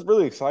 I'm just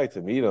really excited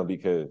to meet him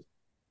because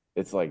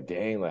it's like,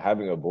 dang, like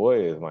having a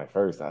boy is my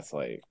first.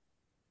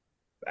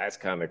 That's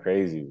kind of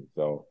crazy.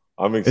 So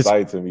I'm It's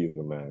excited to meet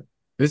him, man.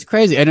 it's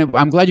crazy, and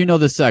I'm glad you know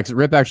the sex.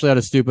 Rip actually had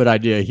a stupid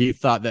idea. He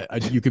thought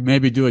that you could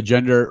maybe do a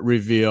gender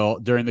reveal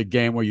during the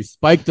game where you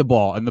spike the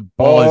ball and the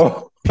ball is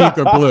Oh, pink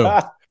or blue.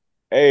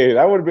 hey,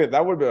 that would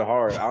have been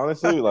hard.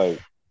 Honestly, like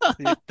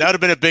That would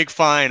have been a big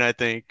fine, I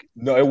think.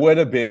 no, it would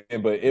have been,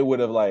 but it would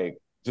have like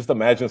just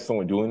imagine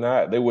someone doing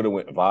that. They would have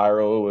went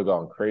viral. It would have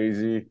gone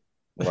crazy.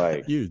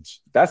 Like Huge.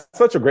 that's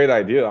such a great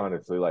idea,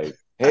 honestly. Like,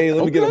 hey,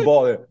 let me get a Okay.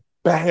 ball and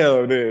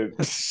bam, then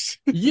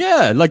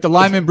Yeah, like the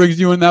lineman brings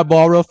you in that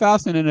ball real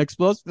fast and it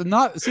explodes.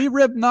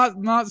 Rip,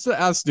 not so,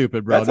 as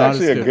stupid, bro. that's Not as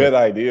actually a stupid. good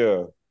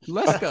idea.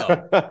 Let's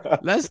go.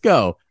 Let's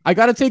go. I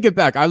got to take it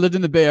back. I lived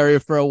in the Bay Area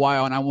for a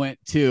while and I went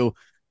to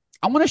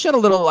I want to shed a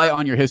little light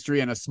on your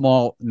history in a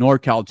small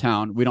NorCal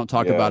town we don't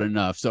talk about Yeah,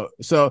 enough. So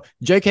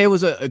JK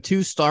was a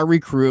 2-star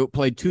recruit,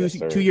 played two yes,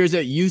 two sir. years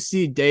at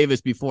UC Davis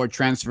before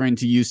transferring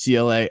to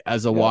UCLA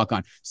as a Yeah, walk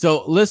on.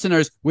 So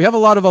listeners, we have a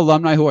lot of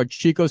alumni who are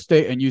Chico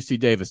State and UC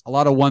Davis. A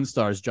lot of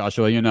 1-stars,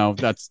 Joshua. You know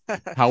that's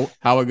how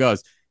it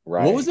goes.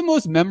 What was right. the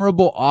most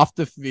memorable off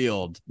the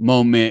field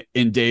moment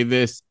in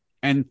Davis?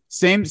 And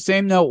same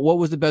note, what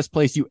was the best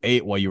place you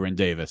ate while you were in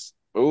Davis?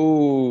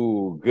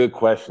 Ooh, good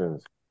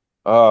questions.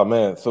 Oh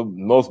man, so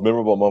most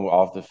memorable moment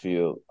off the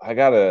field. I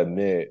gotta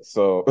admit,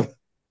 so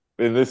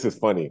and this is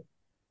funny.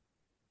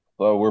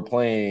 So we're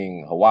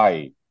playing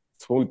Hawaii,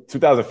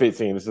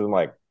 2015. This is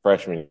like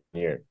freshman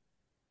year,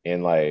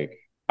 and like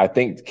I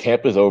think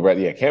camp is over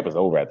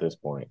at this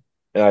point,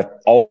 and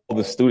all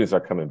the students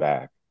are coming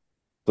back.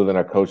 So then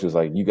our coach is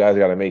like, "You guys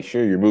got to make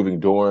sure you're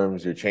moving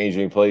dorms, you're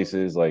changing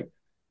places. Like,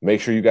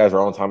 make sure you guys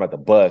are on time at the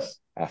bus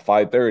at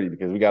 5:30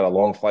 because we got a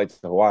long flight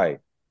to Hawaii."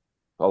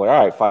 I was like,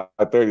 "All right,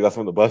 5:30. That's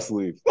when the bus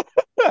leaves."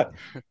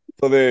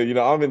 So then,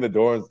 I'm in the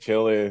dorms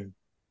chilling,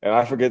 and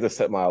I forget to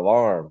set my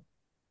alarm.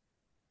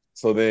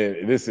 So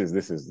then this is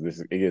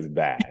it gets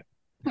bad.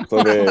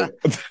 So then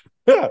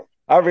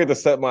I forget to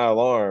set my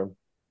alarm.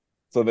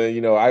 So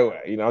then,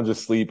 I'm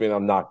just sleeping,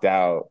 I'm knocked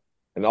out.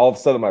 And all of a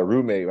sudden my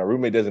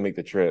roommate doesn't make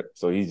the trip.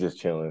 So he's just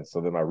chilling.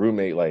 So then my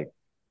roommate like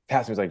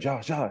taps me, he's like,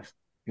 Josh.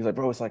 He's like,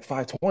 bro, it's like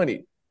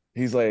 5:20.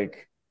 He's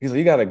like,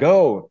 you gotta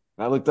go.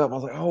 And I looked up, I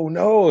was like, oh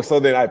no. So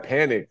then I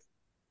panicked.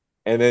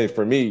 And then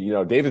for me,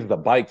 Davis is a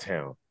bike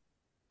town.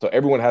 So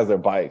everyone has their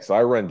bike. So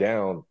I run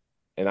down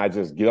and I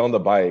just get on the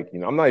bike.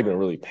 I'm not even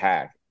really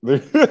packed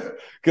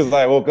because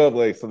I woke up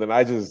late. So then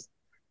I just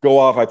go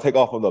off. I take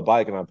off on the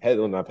bike and I'm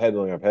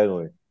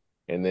pedaling.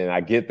 And then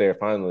I get there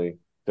finally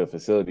to the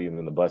facility and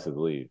then the buses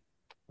leave.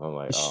 I'm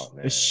like, oh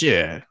man.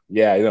 Shit.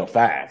 Yeah,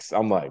 fast.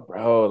 I'm like,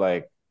 bro,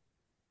 like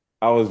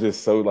I was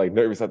just so like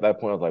nervous at that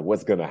point. I was like,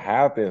 what's gonna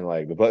happen?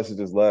 Like the buses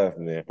just left.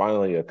 And then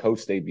finally a coach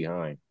stayed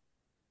behind.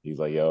 He's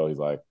like, he's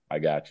like, I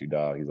got you,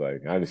 dog. He's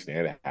like, I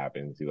understand it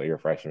happens. He's like, you're a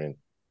freshman.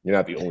 You're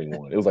not the only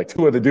one. It was like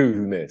two other dudes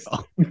who missed.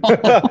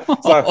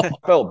 So I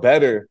felt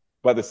better.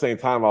 But at the same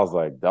time, I was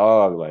like,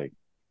 dog, like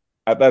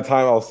at that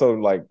time, I was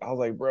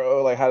like,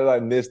 bro, like, how did I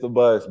miss the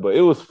bus? But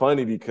it was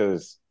funny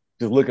because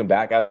just looking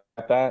back at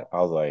that,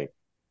 I was like,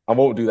 I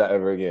won't do that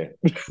ever again.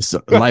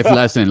 So, life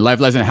lesson.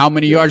 How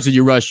many Yeah. yards did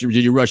you rush? Did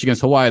you rush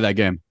against Hawaii that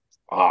game?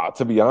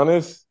 To be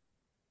honest,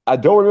 I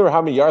don't remember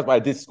how many yards, but I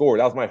did score.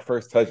 That was my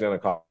first touchdown in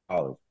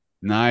college.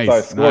 So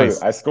I Nice, scored it.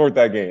 nice. I scored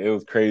that game. It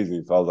was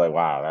crazy. So I was like,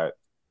 wow, that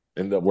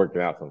ended up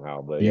working out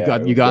somehow. But You yeah,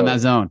 got it you was got in that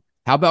dope. zone.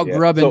 How about Yeah.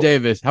 Grubb and So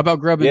Davis? How about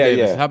Grubb and yeah,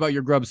 Davis? yeah. How about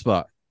your Grubb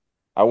spot?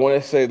 I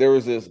want to say there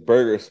was this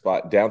burger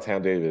spot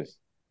downtown Davis.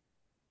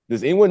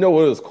 Does anyone know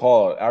what it was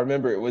called? I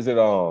remember was it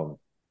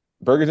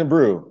Burgers and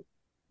Brew.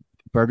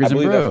 I Burgers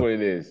and believe that's Brew. what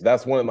it is.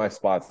 That's one of my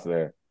spots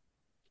there.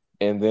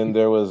 And then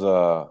there was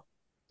I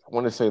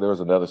want to say there was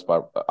another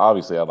spot.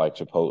 Obviously, I like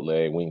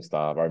Chipotle,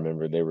 Wingstop. I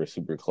remember they were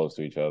super close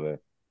to each other.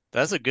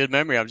 That's a good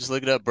memory. I'm just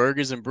looking up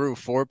Burgers and Brew,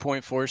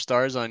 4.4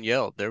 stars on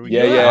Yelp. There we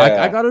Yeah, go. Yeah, I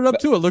yeah. got it up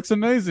too. It looks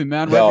amazing,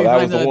 man. Right No, that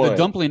was behind the the one.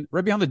 dumpling,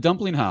 right behind the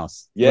dumpling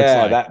house. Looks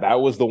Yeah, like. that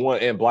was the one.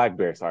 And Black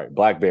Bear, sorry,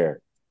 Black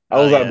Bear. I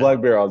Oh was at yeah.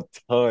 Black Bear a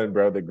ton,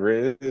 bro. The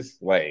Grizz,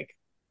 like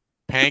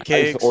I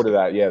used to Pancakes. order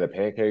that. Yeah, the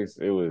pancakes.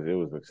 It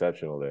was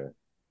exceptional there.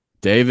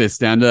 Davis,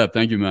 stand up.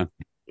 Thank you, man.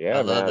 I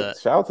Yeah, love man. that.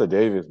 Shout out to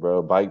Davis,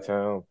 bro. Bike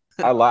Town.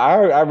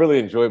 I really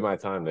enjoyed my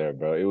time there,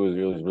 bro. It was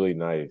really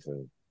nice.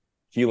 And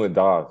Keelan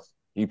Doss,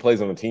 he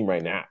plays on the team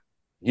right now.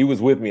 He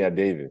was with me at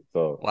Davis.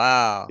 So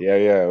Wow. yeah,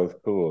 it was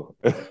cool.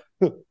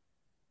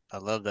 I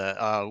love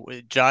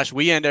that. Josh,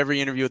 we end every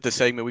interview with the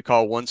segment we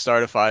call 1 star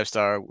to 5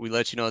 star. We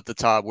let you know at the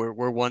top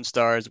we're 1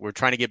 stars. We're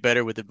trying to get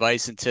better with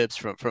advice and tips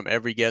from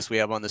every guest we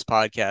have on this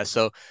podcast.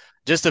 So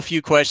just a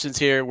few questions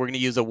here. We're going to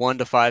use a 1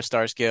 to 5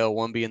 star scale,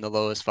 one being the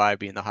lowest, five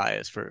being the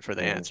highest for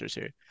the Mhm. answers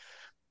here.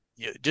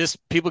 Just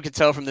people can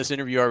tell from this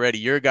interview already.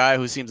 You're a guy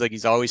who seems like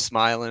he's always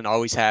smiling,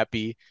 always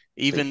happy,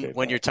 even Appreciate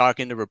when you're that.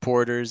 talking to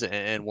reporters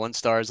and 1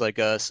 stars like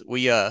us.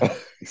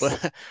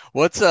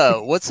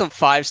 What's some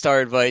 5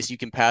 star advice you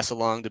can pass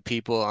along to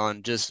people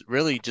on just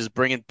really just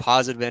bringing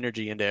positive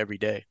energy into every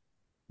day?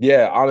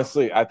 Yeah,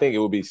 honestly, I think it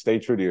would be stay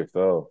true to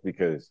yourself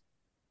because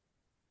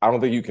I don't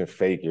think you can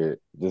fake it.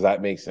 Does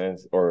that make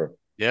sense? Or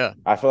Yeah.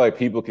 I feel like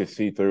people can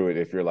see through it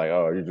if you're like,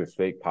 oh, you're just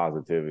fake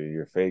positivity,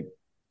 you're fake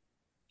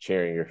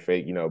sharing, you're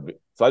fake,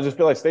 So I just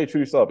feel like stay true to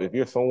yourself. If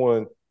you're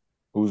someone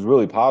who's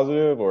really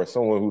positive or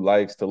someone who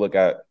likes to look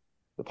at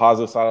the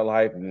positive side of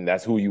life, and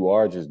that's who you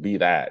are, just be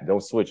that.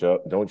 Don't switch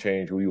up. Don't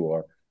change who you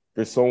are. If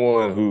you're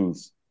someone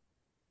who's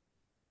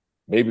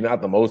maybe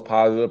not the most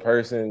positive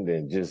person,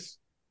 then just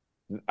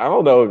I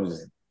don't know,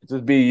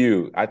 just be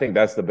you. I think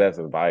that's the best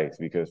advice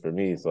because for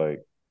me, it's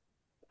like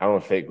I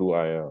don't fake who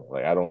I am.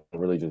 Like I don't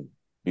really just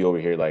be over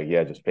here like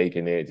yeah, just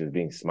faking it, just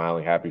being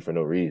smiling, happy for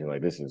no reason.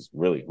 Like this is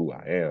really who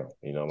I am.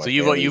 So My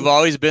you've family.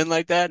 always been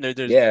like that?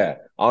 There's Yeah,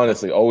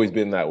 honestly, always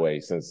been that way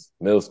since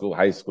middle school,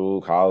 high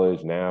school,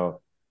 college. Now,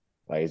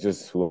 like it's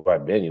just who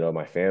I've been.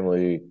 My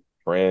family,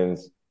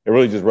 friends. it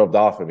really just rubbed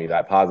off on me,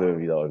 that positive,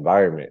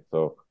 environment.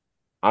 So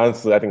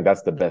honestly, I think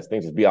that's the best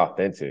thing. Just be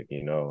authentic,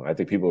 I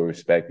think people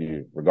respect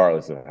you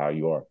regardless of how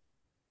you are.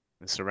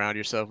 And surround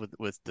yourself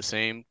with the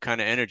same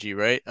kind of energy,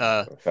 right?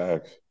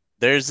 Facts.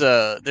 There's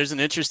an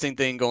interesting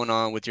thing going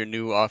on with your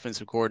new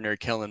offensive coordinator,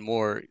 Kellen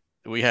Moore.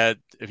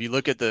 If you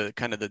look at the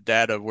kind of the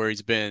data of where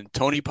he's been,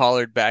 Tony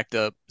Pollard backed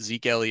up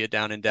Zeke Elliott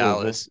down in Mm-hmm.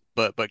 Dallas,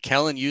 but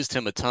Kellen used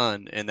him a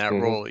ton in that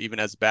Mm-hmm. role, even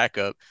as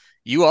backup.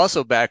 You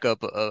also back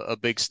up a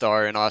big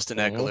star in Austin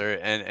Mm-hmm. Eckler,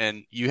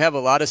 and you have a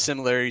lot of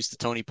similarities to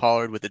Tony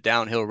Pollard with the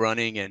downhill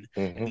running and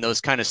Mm-hmm.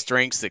 those kind of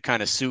strengths that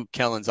kind of suit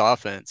Kellen's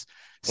offense.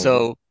 Mm-hmm.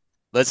 So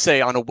let's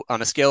say on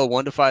a scale of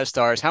 1 to 5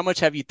 stars, how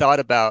much have you thought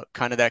about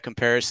kind of that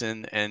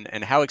comparison,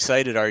 and how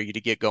excited are you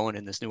to get going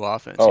in this new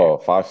offense here? Oh,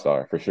 5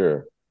 star for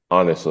sure.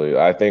 Honestly,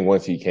 I think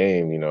once he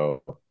came,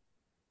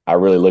 I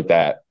really looked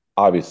at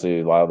obviously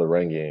a lot of the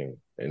run game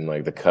and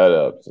like the cut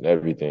ups and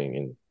everything.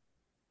 And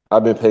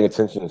I've been paying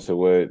attention to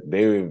what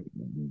they've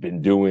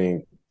been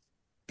doing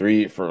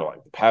for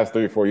like the past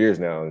 3 or 4 years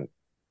now. And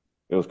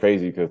it was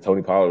crazy because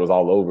Tony Pollard was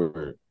all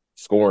over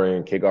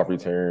scoring, kickoff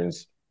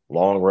returns,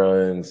 long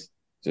runs.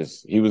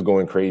 Just he was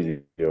going crazy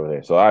over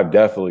there. So I've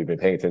definitely been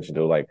paying attention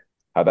to like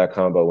how that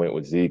combo went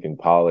with Zeke and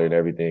Pollard and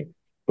everything.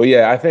 But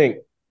yeah, I think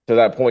to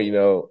that point,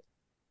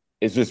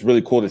 it's just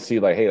really cool to see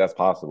like, hey, that's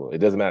possible. It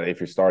doesn't matter if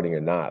you're starting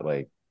or not.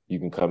 Like you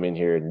can come in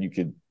here and if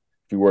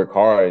you work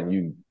hard and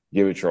you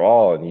give it your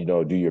all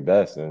and do your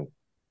best and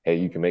hey,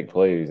 you can make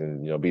plays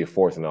and be a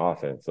force in the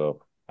offense.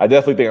 So I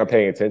definitely think I'm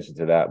paying attention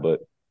to that. But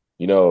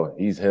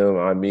he's him,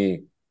 I'm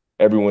me.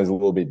 Everyone's a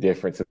little bit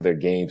different to their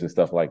games and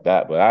stuff like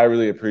that. But I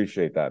really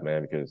appreciate that,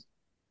 man, because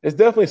it's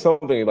definitely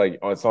something like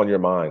it's on your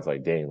minds.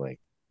 Like, dang,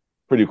 like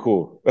pretty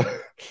cool.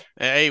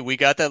 Hey, we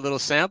got that little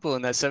sample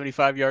in that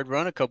 75-yard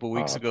run a couple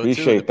weeks ago too in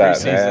the Appreciate that,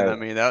 preseason. I man.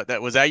 mean,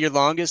 that was that your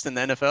longest in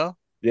the NFL?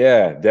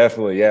 Yeah,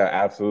 definitely. Yeah,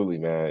 absolutely,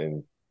 man.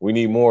 And we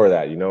need more of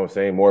that, you know what I'm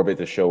saying? More of it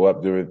to show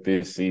up during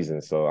this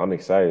season. So I'm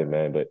excited,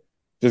 man. But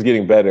just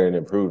getting better and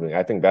improving.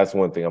 I think that's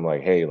one thing I'm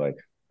like, hey, like,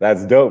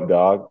 that's dope,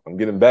 dog. I'm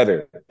getting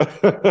better.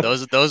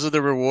 Those are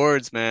the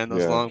rewards, man.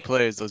 Those Yeah, long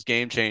plays, those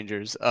game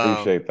changers.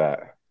 appreciate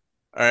that.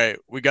 All right,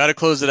 we got to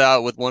close it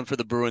out with one for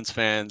the Bruins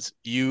fans.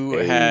 You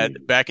had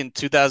Hey, back in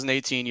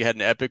 2018, you had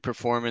an epic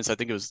performance. I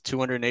think it was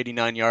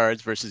 289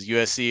 yards versus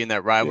USC in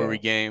that yeah. rivalry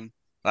game.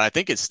 I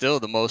think it's still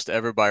the most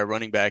ever by a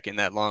running back in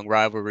that long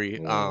rivalry.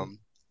 Mm.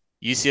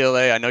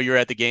 UCLA, I know you were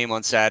at the game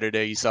on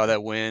Saturday. You saw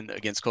that win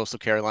against Coastal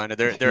Carolina.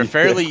 They're a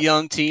fairly Yeah.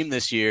 young team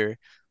this year.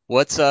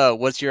 What's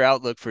your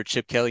outlook for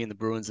Chip Kelly and the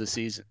Bruins this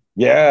season?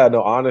 Yeah,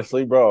 no,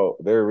 honestly, bro,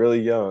 they're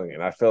really young.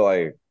 And I feel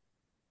like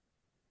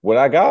the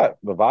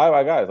vibe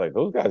I got is like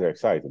those guys are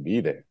excited to be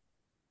there.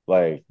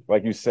 Like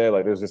you said,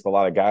 like there's just a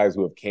lot of guys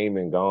who have came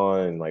and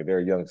gone, like they're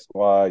a young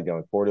squad,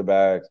 young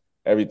quarterbacks,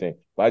 everything.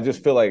 But I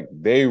just feel like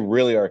they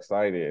really are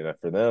excited. And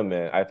for them,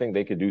 man, I think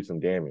they could do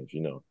some damage.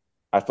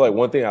 I feel like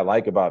one thing I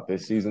like about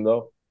this season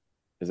though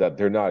is that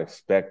they're not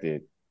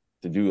expected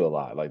to do a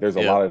lot. Like there's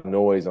a Yep. lot of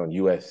noise on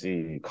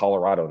USC,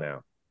 Colorado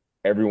now.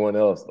 Everyone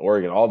else,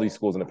 Oregon, all these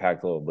schools in the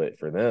Pac-12, but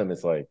for them,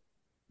 it's like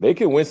they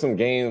can win some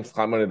games,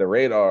 climb under the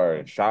radar,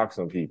 and shock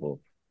some people.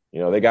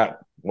 They got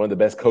one of the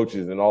best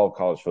coaches in all of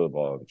college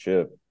football,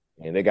 Chip,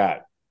 and they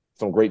got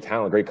some great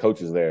talent, great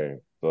coaches there.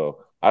 So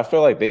I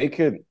feel like they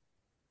can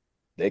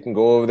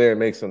go over there and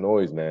make some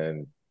noise,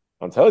 man.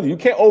 I'm telling you, you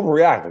can't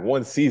overreact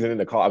one season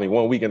into college. I mean,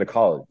 1 week into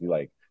college.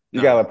 You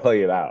No. gotta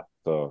play it out.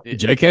 So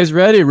JK's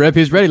ready. Rip,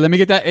 he's ready. Let me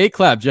get that 8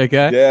 clap,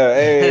 JK. yeah,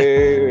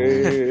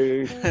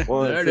 hey,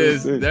 one, There it two,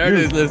 is. three. There it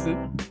is.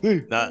 Listen.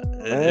 Not,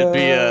 it'd be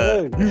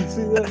You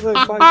see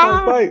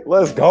that? Fight.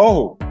 Let's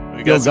go. we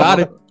Yo, got got some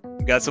it.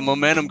 we got some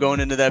momentum going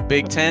into that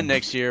Big Ten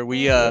next year.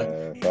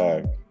 Yeah,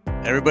 fact.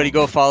 Everybody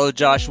go follow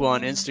Joshua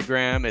on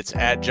Instagram. It's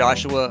at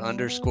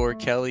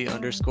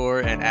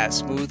Joshua_Kelley_ and at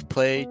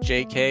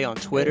SmoothPlayJK on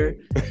Twitter.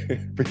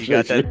 You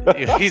got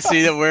that. You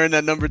see that wearing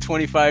that number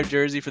 25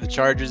 jersey for the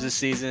Chargers this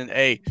season.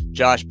 Hey,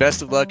 Josh,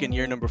 best of luck in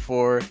year number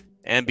 4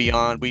 and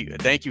beyond. We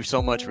thank you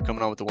so much for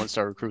coming on with the One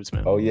Star Recruits,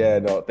 man. Oh yeah,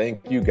 no,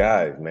 thank you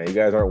guys, man. You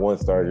guys aren't 1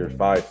 star, you're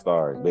 5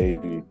 stars,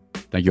 baby.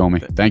 Thank you,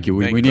 homie. Thank you.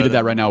 We Thank you, needed brother.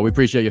 that right now. We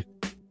appreciate you.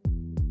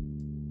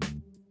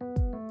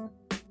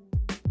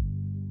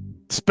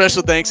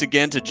 Special thanks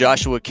again to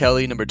Joshua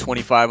Kelley, number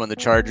 25 on the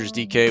Chargers,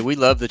 DK. We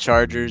love the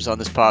Chargers on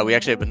this pod. We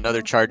actually have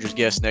another Chargers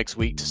guest next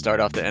week to start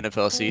off the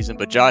NFL season.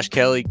 But Josh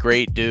Kelley,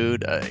 great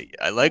dude.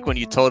 I like when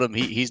you told him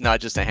he's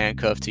not just a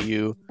handcuff to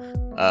you.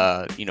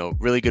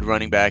 Really good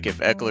running back. If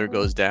Eckler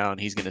goes down,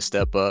 he's going to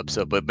step up.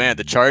 But man,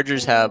 the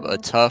Chargers have a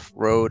tough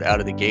road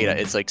out of the gate.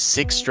 It's like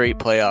 6 straight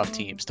playoff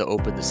teams to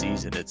open the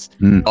season. It's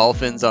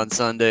Dolphins on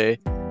Sunday,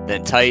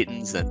 then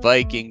Titans, then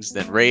Vikings,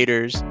 then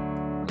Raiders.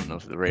 I don't know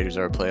if the Raiders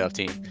are a playoff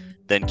team.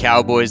 Then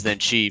Cowboys, then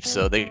Chiefs.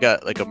 So they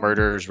got like a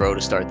murderer's row to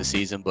start the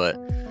season. But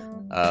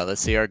let's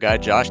see our guy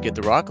Josh get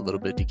the rock a little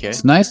bit, DK.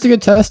 It's nice to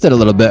get tested a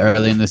little bit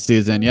early in the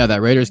season. Yeah,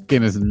 that Raiders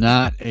game is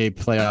not a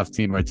playoff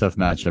team or a tough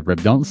matchup.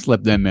 Rip, don't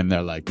slip them in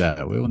there like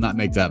that. We will not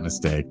make that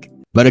mistake.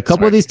 But a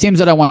couple of these teams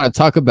that I want to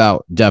talk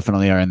about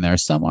definitely are in there.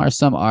 Some are,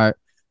 some aren't.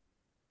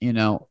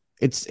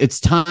 it's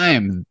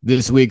time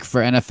this week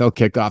for NFL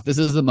kickoff. This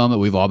is the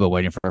moment we've all been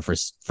waiting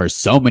for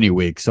so many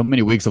weeks,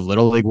 of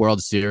Little League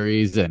World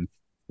Series. And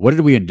what did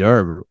we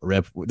endure,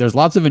 Rip? There's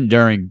lots of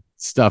enduring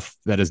stuff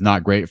that is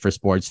not great for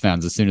sports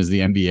fans as soon as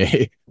the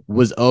NBA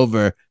was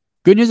over.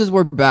 Good news is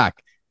we're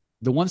back.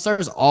 The one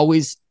stars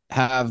always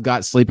have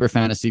got sleeper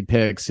fantasy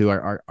picks who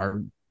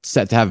are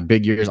set to have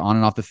big years on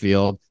and off the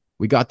field.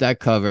 We got that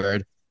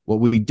covered. What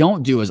we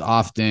don't do as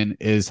often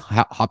is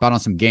hop out on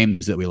some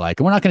games that we like.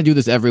 And we're not going to do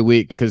this every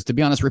week because, to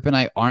be honest, Rip and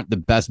I aren't the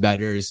best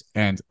bettors.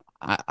 And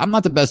I'm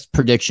not the best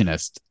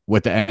predictionist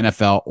with the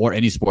NFL or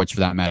any sports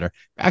for that matter.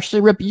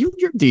 Actually, Rip,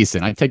 you're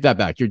decent. I take that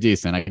back. You're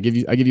decent. I give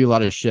you a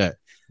lot of shit.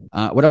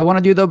 What I want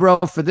to do, though, bro,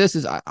 for this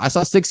is I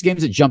saw 6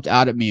 games that jumped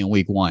out at me in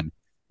week 1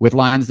 with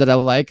lines that I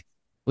like.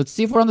 Let's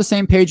see if we're on the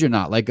same page or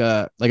not. Like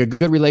a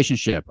good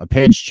relationship, a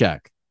page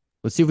check.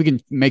 Let's see if we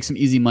can make some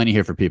easy money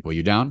here for people.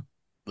 You down?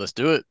 Let's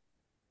do it.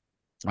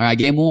 All right,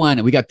 game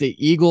 1. We got the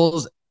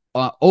Eagles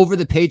over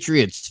the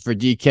Patriots for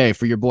DK,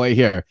 for your boy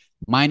here.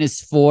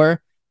 -4.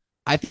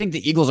 I think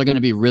the Eagles are going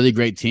to be a really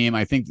great team.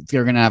 I think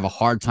they're going to have a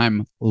hard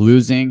time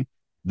losing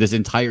this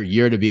entire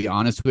year, to be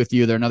honest with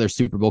you. They're another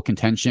Super Bowl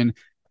contention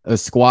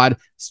squad.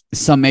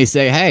 Some may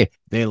say, hey,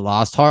 they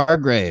lost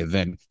Hargrave,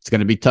 and it's going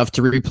to be tough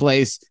to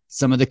replace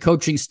some of the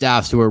coaching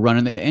staffs who are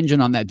running the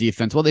engine on that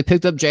defense. Well, they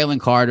picked up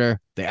Jalen Carter.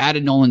 They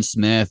added Nolan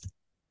Smith.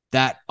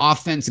 That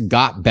offense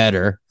got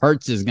better.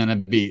 Hurts is going to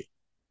be...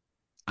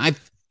 I'm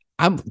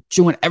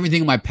doing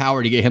everything in my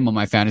power to get him on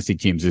my fantasy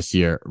teams this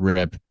year.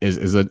 Rip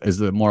is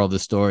the moral of the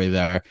story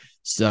there.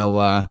 So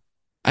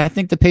I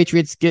think the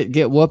Patriots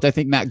get whooped. I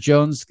think Mac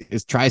Jones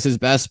tries his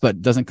best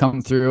but doesn't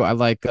come through. I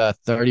like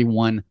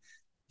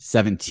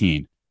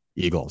 31-17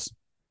 Eagles.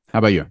 How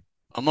about you?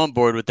 I'm on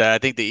board with that. I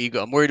think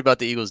I'm worried about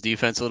the Eagles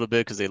defense a little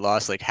bit because they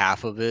lost like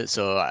half of it.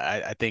 So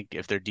I think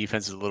if their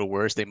defense is a little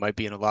worse, they might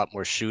be in a lot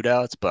more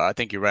shootouts. But I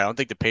think you're right. I don't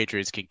think the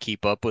Patriots can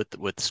keep up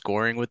with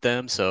scoring with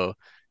them. So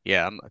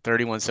yeah,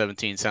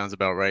 31-17 sounds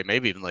about right.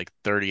 Maybe even like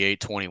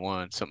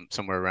 38-21,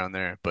 somewhere around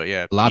there. But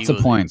yeah, lots of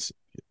points.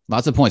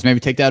 Maybe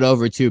take that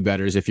over too,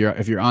 bettors, if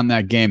you're on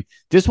that game.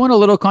 This one a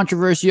little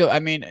controversial. I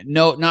mean,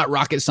 no, not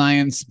rocket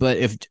science, but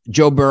if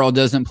Joe Burrow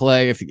doesn't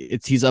play, if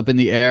he's up in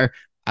the air,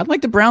 I'd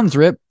like the Browns,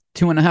 Rip,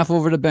 2.5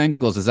 over the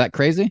Bengals. Is that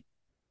crazy?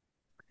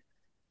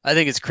 I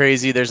think it's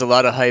crazy. There's a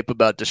lot of hype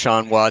about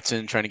Deshaun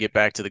Watson trying to get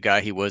back to the guy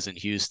he was in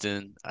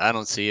Houston. I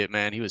don't see it,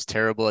 man. He was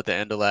terrible at the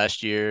end of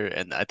last year,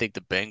 and I think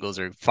the Bengals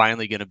are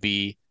finally going to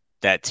be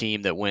that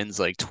team that wins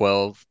like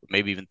 12,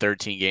 maybe even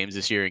 13 games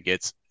this year and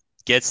gets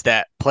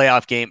that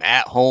playoff game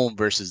at home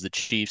versus the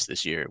Chiefs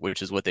this year,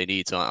 which is what they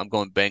need. So I'm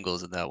going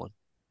Bengals in that one.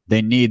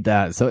 They need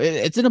that. So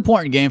it's an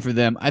important game for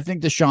them. I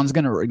think Deshaun's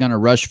gonna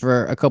rush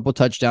for a couple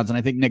touchdowns, and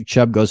I think Nick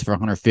Chubb goes for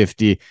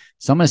 150.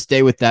 So I'm gonna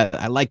stay with that.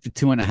 I like the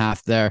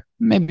 2.5 there.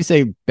 Maybe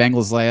say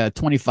Bengals like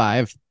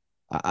 25,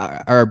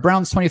 or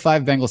Browns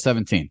 25, Bengals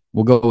 17.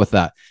 We'll go with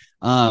that.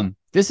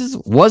 This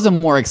was a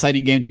more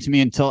exciting game to me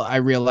until I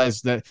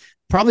realized that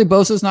probably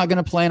Bosa's not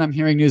going to play, and I'm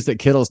hearing news that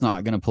Kittle's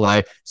not going to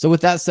play. So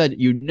with that said,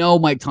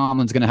 Mike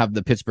Tomlin's going to have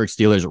the Pittsburgh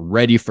Steelers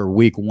ready for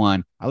week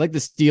 1. I like the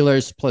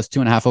Steelers plus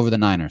 2.5 over the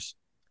Niners.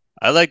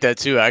 I like that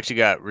too. I actually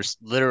got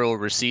literal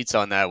receipts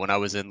on that when I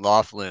was in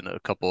Laughlin a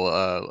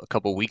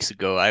couple weeks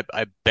ago. I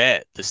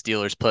bet the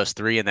Steelers plus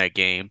 3 in that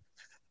game.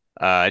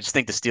 I just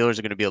think the Steelers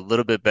are going to be a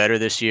little bit better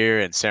this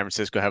year, and San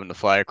Francisco having to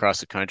fly across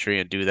the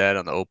country and do that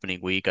on the opening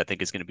week, I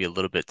think it's going to be a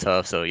little bit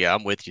tough. So yeah,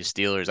 I'm with you,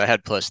 Steelers. I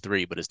had plus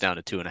 3, but it's down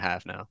to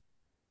 2.5 now.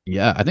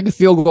 Yeah, I think a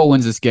field goal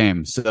wins this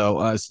game. So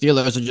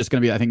Steelers are just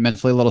going to be, I think,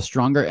 mentally a little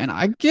stronger. And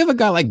I give a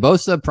guy like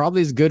Bosa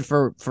probably is good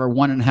for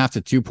 1.5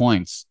 to 2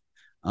 points.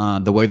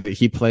 The way that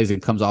he plays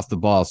and comes off the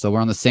ball. So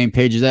we're on the same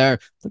page there.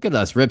 Look at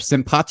us, Rip.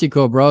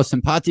 Simpatico, bro.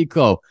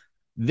 Simpatico.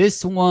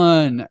 This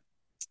one,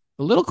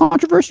 a little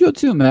controversial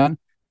too, man.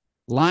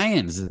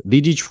 Lions, the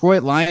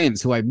Detroit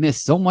Lions, who I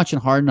missed so much in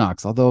Hard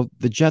Knocks, although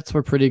the Jets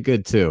were pretty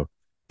good too.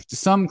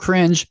 Some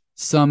cringe,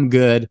 some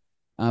good.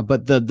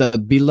 But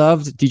the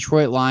beloved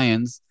Detroit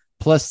Lions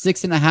plus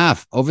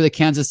 6.5 over the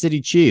Kansas City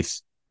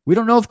Chiefs. We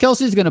don't know if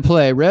Kelsey's going to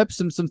play, Rip.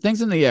 Some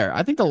things in the air.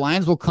 I think the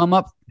Lions will come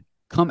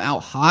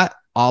out hot,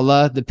 a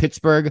la the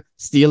Pittsburgh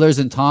Steelers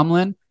and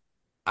Tomlin.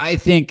 I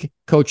think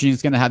coaching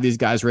is going to have these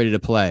guys ready to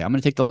play. I'm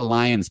going to take the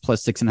Lions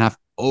plus 6.5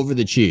 over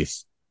the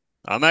Chiefs.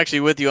 I'm actually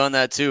with you on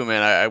that too,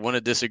 man. I want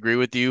to disagree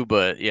with you,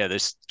 but yeah,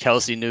 this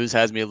Kelsey news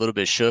has me a little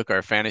bit shook.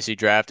 Our fantasy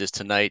draft is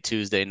tonight,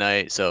 Tuesday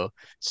night, so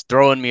it's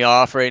throwing me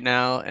off right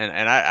now.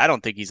 And I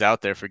don't think he's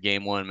out there for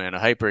game 1, man. A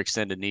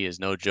hyperextended knee is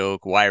no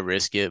joke. Why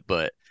risk it?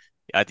 But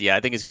I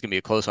think it's gonna be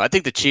a close one. I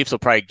think the Chiefs will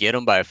probably get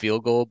him by a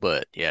field goal,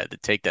 but yeah, to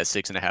take that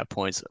 6.5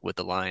 points with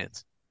the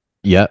Lions.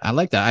 Yeah, I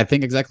like that. I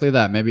think exactly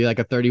that. Maybe like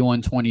a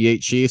 31-28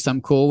 Chiefs.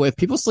 I'm cool with.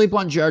 People sleep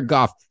on Jared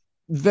Goff.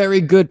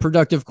 Very good,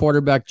 productive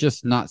quarterback,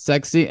 just not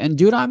sexy. And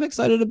dude, I'm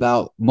excited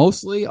about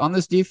mostly on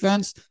this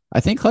defense.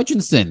 I think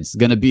Hutchinson's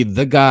going to be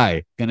the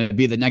guy, going to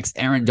be the next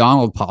Aaron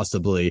Donald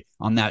possibly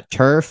on that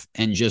turf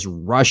and just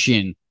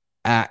rushing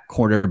at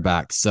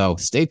quarterback. So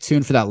stay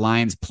tuned for that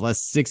Lions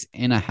plus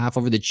 6.5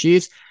 over the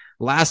Chiefs.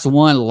 Last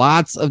one,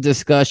 lots of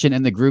discussion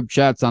in the group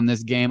chats on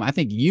this game. I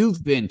think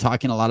you've been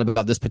talking a lot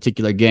about this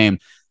particular game,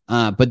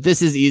 but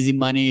this is easy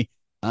money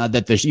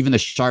that even the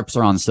sharps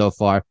are on so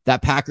far.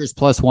 That Packers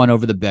 +1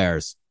 over the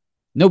Bears.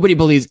 Nobody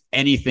believes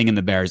anything in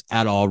the Bears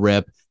at all,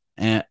 Rip.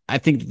 And I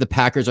think that the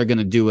Packers are going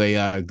to do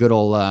a good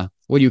old,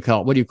 what do you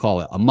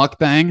call it? A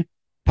mukbang.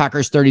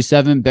 Packers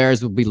 37,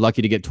 Bears will be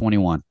lucky to get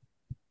 21.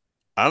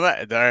 All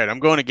right. I'm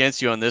going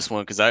against you on this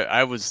one because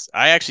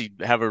I actually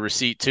have a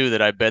receipt too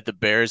that I bet the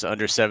Bears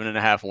under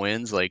 7.5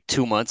 wins like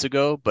 2 months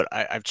ago, but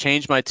I've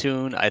changed my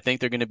tune. I think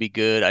they're going to be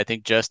good. I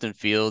think Justin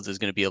Fields is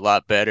going to be a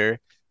lot better.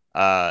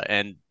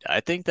 And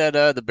I think that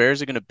the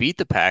Bears are going to beat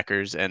the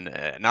Packers, and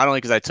not only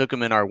because I took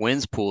them in our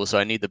wins pool, so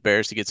I need the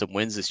Bears to get some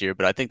wins this year,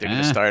 but I think they're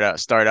going to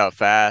start out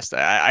fast.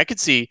 I could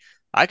see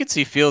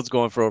Fields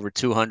going for over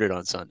 200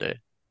 on Sunday.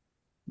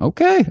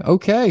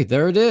 Okay,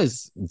 there it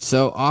is.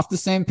 So off the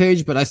same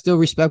page, but I still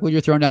respect what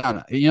you're throwing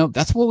down.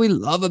 That's what we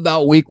love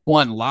about week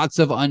one. Lots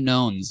of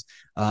unknowns,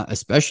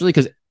 especially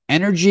because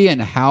energy and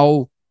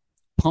how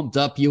pumped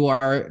up you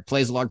are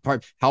plays a large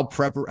part. How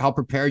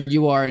prepared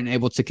you are and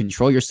able to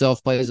control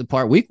yourself plays a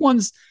part. Week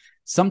one's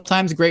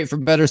sometimes great for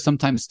better,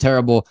 sometimes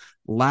terrible.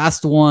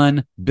 Last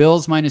one,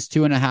 Bills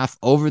 -2.5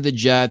 over the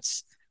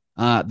Jets.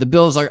 The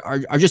Bills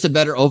are just a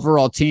better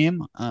overall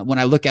team when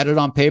I look at it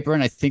on paper,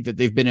 and I think that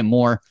they've been in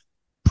more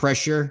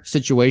pressure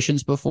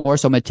situations before.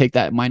 So I'm going to take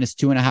that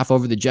 -2.5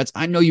 over the Jets.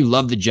 I know you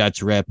love the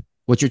Jets, Rip.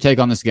 What's your take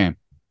on this game?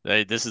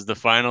 Hey, this is the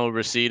final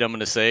receipt I'm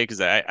going to say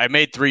because I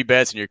made 3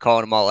 bets and you're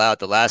calling them all out.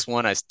 The last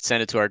one, I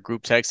sent it to our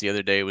group text the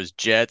other day. It was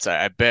Jets.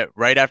 I bet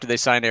right after they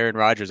signed Aaron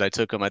Rodgers, I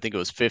took them. I think it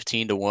was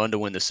 15-1 to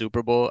win the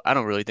Super Bowl. I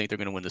don't really think they're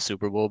going to win the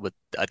Super Bowl, but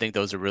I think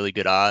those are really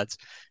good odds.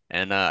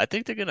 And I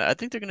think they're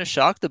gonna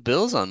shock the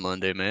Bills on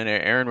Monday, man.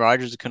 Aaron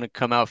Rodgers is going to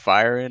come out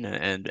firing,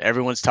 and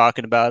everyone's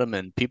talking about him,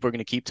 and people are going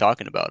to keep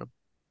talking about him.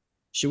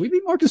 Should we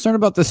be more concerned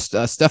about this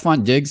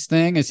Stephon Diggs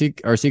thing? Is he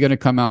going to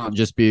come out and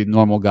just be a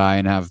normal guy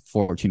and have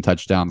 14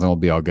 touchdowns and we'll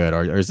be all good?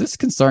 Or is this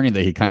concerning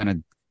that he kind of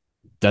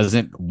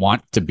doesn't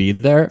want to be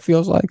there, it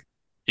feels like?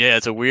 Yeah,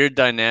 it's a weird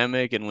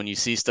dynamic. And when you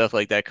see stuff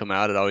like that come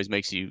out, it always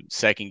makes you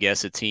second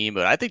guess a team.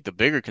 But I think the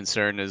bigger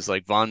concern is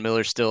like Von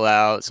Miller's still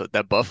out. So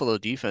that Buffalo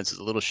defense is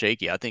a little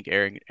shaky. I think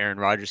Aaron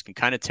Rodgers can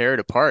kind of tear it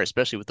apart,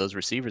 especially with those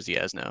receivers he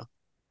has now.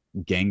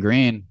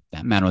 Gangrene.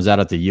 That man was out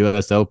at the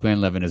U.S.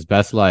 Open living his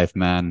best life,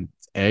 man.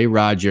 A.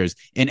 Rodgers.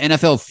 In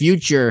NFL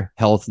future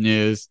health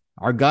news,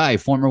 our guy,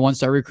 former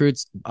one-star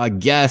recruits, a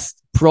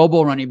guest, Pro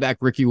Bowl running back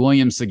Ricky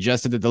Williams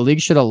suggested that the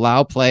league should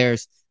allow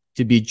players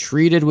to be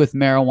treated with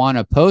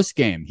marijuana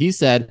post-game. He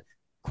said,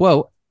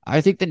 quote,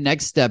 I think the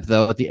next step,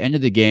 though, at the end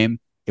of the game,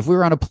 if we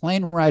were on a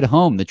plane ride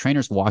home, the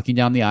trainer's walking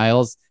down the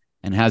aisles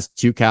and has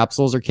 2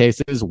 capsules or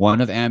cases,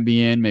 one of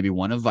Ambien, maybe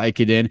one of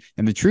Vicodin.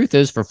 And the truth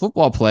is, for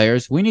football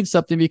players, we need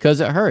something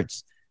because it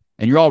hurts.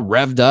 And you're all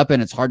revved up and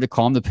it's hard to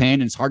calm the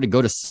pain and it's hard to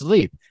go to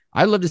sleep.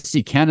 I'd love to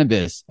see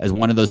cannabis as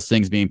one of those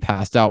things being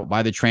passed out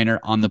by the trainer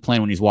on the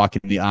plane when he's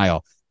walking the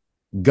aisle.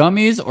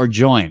 Gummies or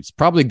joints?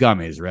 Probably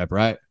gummies, Rep,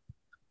 right?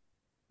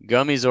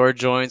 Gummies or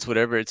joints,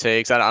 whatever it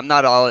takes. I'm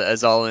not all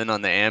in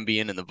on the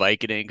Ambien and the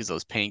Vicodin because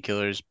those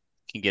painkillers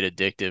can get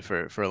addictive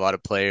for a lot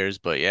of players.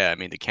 But yeah, I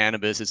mean the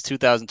cannabis, it's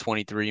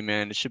 2023,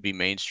 man. It should be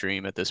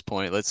mainstream at this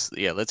point. Let's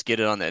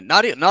get it on that.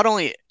 Not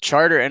only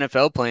charter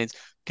NFL planes.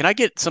 Can I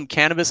get some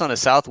cannabis on a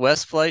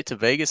Southwest flight to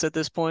Vegas at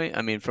this point?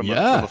 I mean, from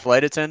a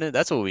flight attendant,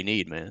 that's what we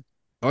need, man.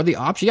 Or the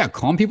option,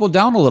 calm people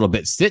down a little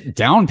bit. Sit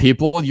down,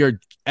 people.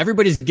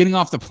 Everybody's getting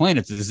off the plane.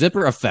 It's a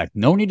zipper effect.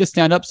 No need to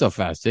stand up so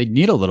fast. They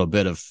need a little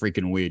bit of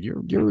freaking weed.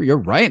 You're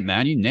right,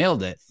 man. You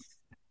nailed it.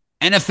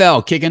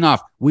 NFL kicking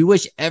off. We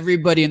wish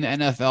everybody in the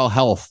NFL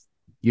health.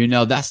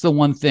 That's the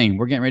one thing.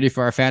 We're getting ready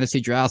for our fantasy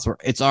drafts.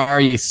 It's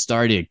already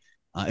starting.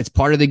 It's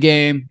part of the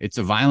game. It's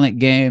a violent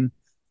game.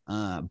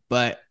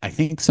 But I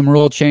think some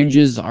rule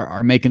changes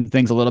are making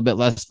things a little bit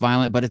less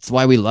violent, but it's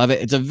why we love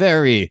it. It's a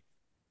very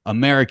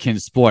American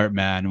sport,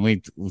 man.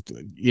 We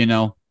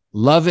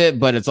love it,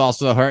 but it's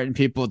also hurting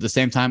people at the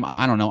same time.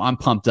 I don't know. I'm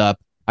pumped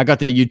up. I got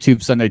the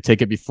YouTube Sunday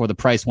ticket before the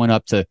price went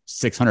up to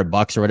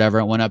 $600 or whatever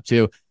it went up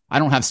to. I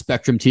don't have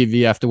Spectrum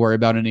TV I have to worry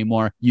about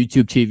anymore.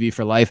 YouTube TV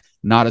for life,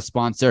 not a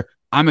sponsor.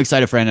 I'm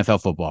excited for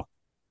NFL football.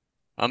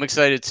 I'm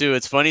excited too.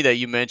 It's funny that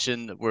you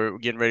mentioned we're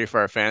getting ready for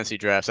our fantasy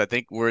drafts. I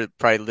think we're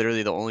probably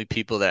literally the only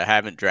people that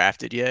haven't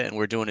drafted yet, and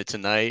we're doing it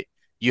tonight.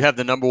 You have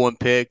the number 1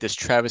 pick. This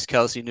Travis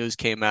Kelce news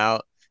came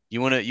out. You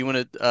want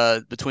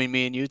to between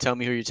me and you, tell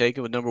me who you're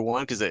taking with number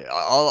 1 because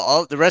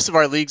all the rest of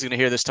our league's going to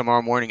hear this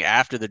tomorrow morning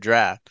after the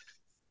draft.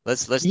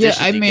 Let's yeah.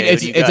 I mean,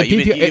 it's a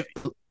PPR.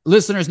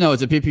 Listeners know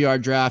it's a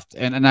PPR draft,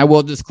 and I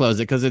will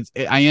disclose it because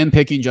I am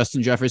picking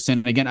Justin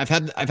Jefferson again. I've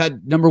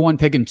had number 1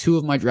 pick in 2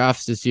 of my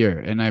drafts this year,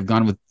 and I've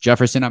gone with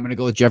Jefferson. I'm going to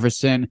go with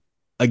Jefferson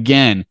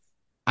again.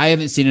 I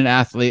haven't seen an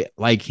athlete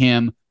like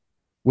him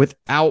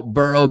without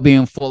Burrow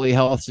being fully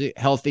healthy.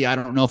 I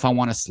don't know if I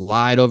want to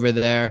slide over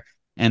there.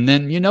 And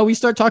then we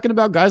start talking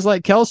about guys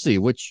like Kelley,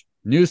 which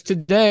news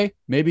today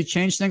maybe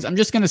change things. I'm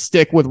just going to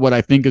stick with what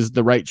I think is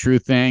the right true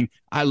thing.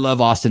 I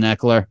love Austin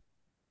Eckler.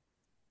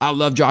 I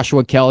love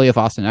Joshua Kelley if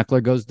Austin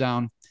Eckler goes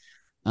down.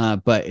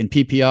 But in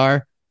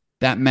PPR,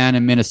 that man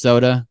in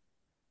Minnesota,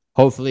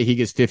 hopefully he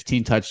gets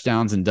 15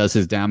 touchdowns and does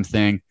his damn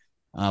thing,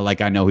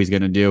 like I know he's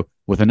going to do.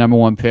 With a number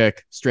one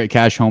pick, straight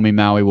cash homie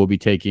Maui will be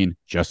taking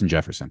Justin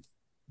Jefferson.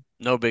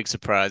 No big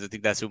surprise. I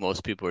think that's who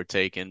most people are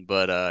taking.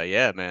 But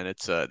yeah, man,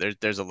 it's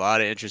there's a lot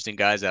of interesting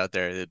guys out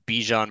there. The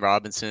Bijan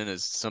Robinson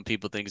is some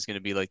people think is going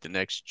to be like the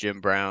next Jim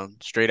Brown,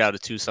 straight out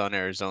of Tucson,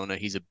 Arizona.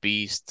 He's a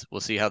beast.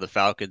 We'll see how the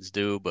Falcons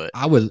do, but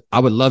I would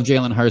love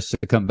Jalen Hurts to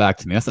come back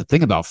to me. That's the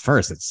thing about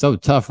first. It's so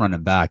tough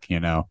running back,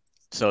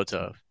 so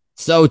tough.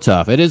 So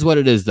tough. It is what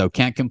it is, though.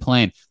 Can't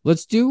complain.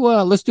 Let's do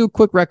a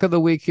quick rec of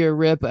the week here,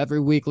 Rip. Every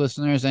week,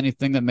 listeners,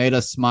 anything that made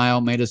us smile,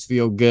 made us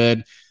feel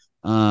good.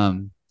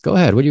 Go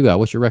ahead. What do you got?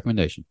 What's your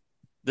recommendation?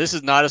 This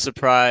is not a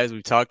surprise.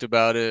 We've talked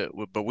about it,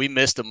 but we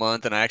missed a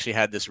month, and I actually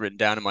had this written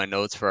down in my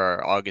notes for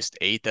our August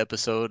 8th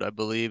episode, I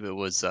believe. It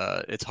was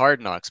it's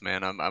Hard Knocks,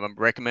 man. I'm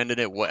recommending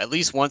it at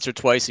least once or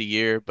twice a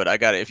year, but I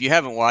got it. If you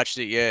haven't watched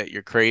it yet,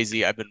 you're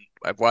crazy.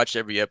 I've watched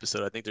every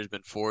episode. I think there's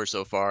been 4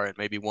 so far, and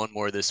maybe one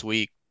more this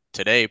week,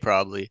 today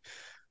probably.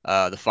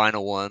 The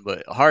final one,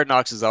 but Hard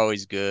Knocks is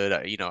always good.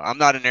 I'm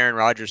not an Aaron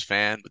Rodgers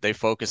fan, but they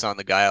focus on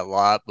the guy a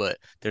lot, but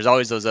there's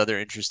always those other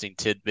interesting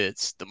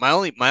tidbits. My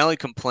only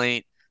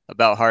complaint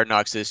about Hard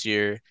Knocks this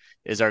year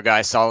is our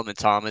guy Solomon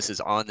Thomas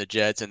is on the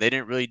Jets, and they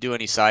didn't really do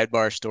any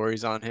sidebar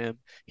stories on him.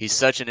 He's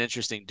such an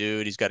interesting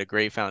dude. He's got a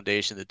great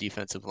foundation, the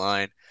defensive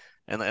line.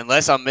 And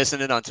unless I'm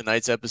missing it on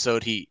tonight's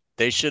episode,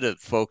 they should have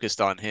focused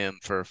on him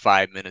for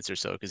 5 minutes or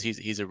so, because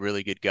he's a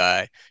really good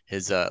guy.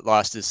 His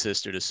lost his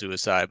sister to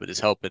suicide, but is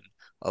helping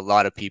a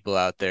lot of people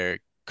out there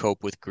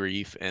cope with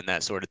grief and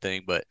that sort of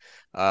thing. But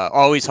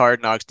always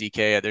Hard Knocks,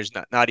 DK. There's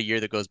not a year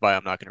that goes by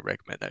I'm not going to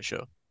recommend that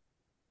show.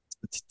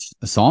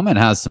 Solomon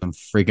has some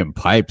freaking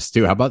pipes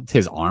too. How about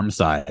his arm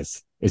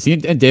size? Is he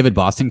in David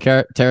Boston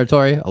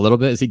territory a little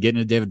bit? Is he getting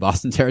into David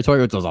Boston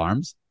territory with those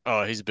arms?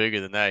 Oh, he's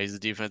bigger than that. He's a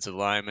defensive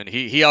lineman.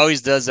 He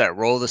always does that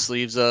roll the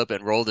sleeves up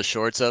and roll the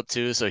shorts up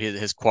too. So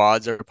his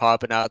quads are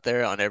popping out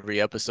there on every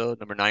episode.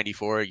 Number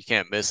 94, you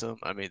can't miss him.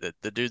 I mean,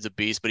 the dude's a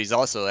beast, but he's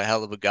also a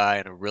hell of a guy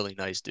and a really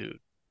nice dude.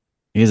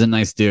 He's a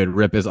nice dude.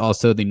 Rip is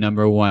also the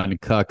number one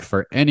cuck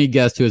for any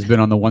guest who has been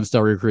on the One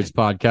Star Recruits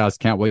podcast.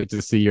 Can't wait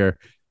to see your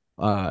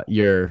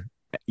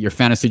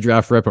fantasy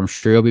draft, Rip. I'm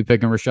sure you'll be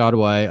picking Rashad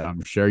White.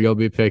 I'm sure you'll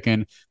be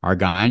picking our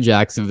guy in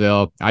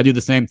Jacksonville. I do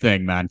the same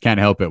thing, man. Can't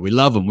help it. We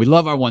love him. We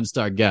love our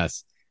 1-star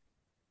guests.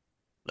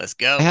 Let's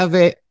go. I have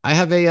a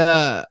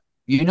I'm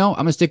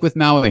gonna stick with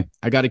Maui.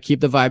 I got to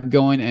keep the vibe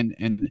going,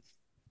 and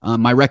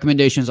my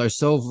recommendations are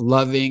so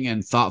loving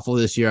and thoughtful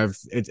this year.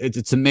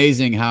 It's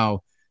amazing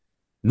how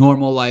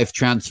normal life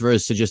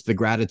transfers to just the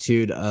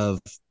gratitude of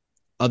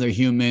other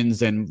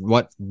humans, and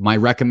what my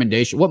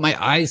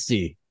eyes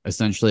see.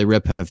 Essentially,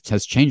 Rip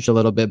has changed a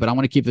little bit, but I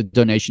want to keep the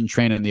donation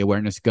train and the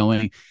awareness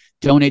going.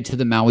 Donate to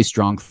the Maui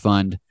Strong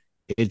Fund.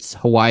 It's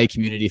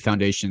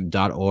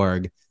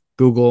hawaiicommunityfoundation.org.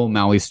 Google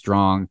Maui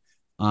Strong.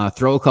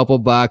 Throw a couple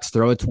bucks,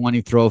 throw a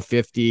 20, throw a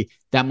 50.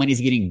 That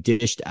money's getting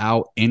dished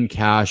out in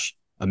cash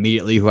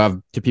immediately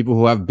to people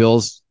who have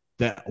bills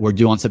that were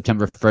due on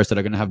September 1st that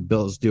are going to have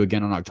bills due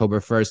again on October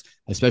 1st,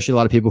 especially a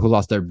lot of people who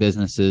lost their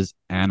businesses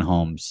and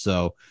homes.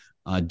 So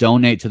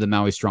donate to the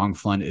Maui Strong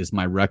Fund is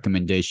my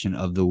recommendation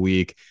of the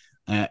week.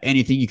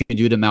 Anything you can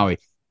do to Maui.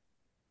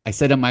 I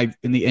said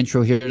in the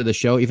intro here to the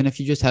show, even if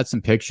you just had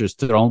some pictures,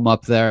 throw them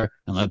up there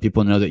and let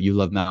people know that you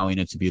love Maui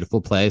and it's a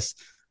beautiful place.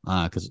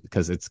 Because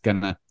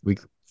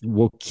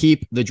we'll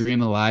keep the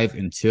dream alive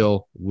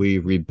until we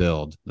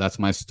rebuild. That's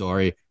my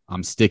story.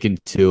 I'm sticking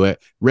to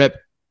it. Rip,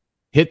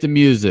 hit the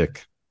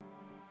music.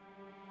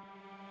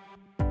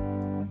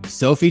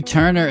 Sophie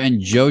Turner and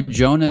Joe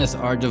Jonas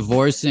are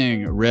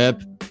divorcing.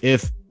 Rip,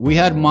 if we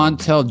had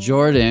Montel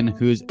Jordan,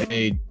 who's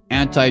a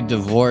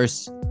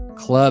anti-divorce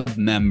club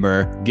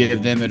member,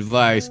 give them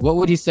advice, what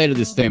would he say to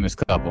this famous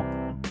couple?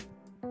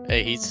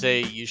 Hey, he'd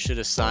say you should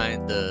have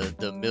signed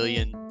the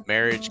million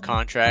marriage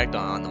contract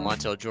on the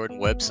Montel Jordan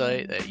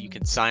website. That you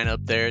can sign up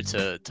there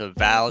to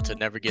vow to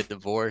never get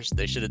divorced.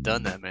 They should have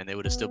done that, man. They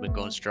would have still been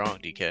going strong,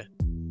 DK.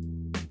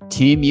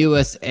 Team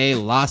USA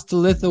lost to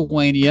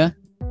Lithuania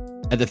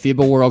at the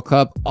FIBA World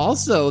Cup.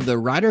 Also, the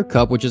Ryder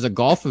Cup, which is a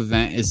golf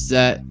event, is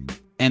set,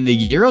 and the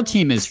Euro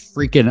team is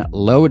freaking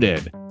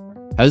loaded.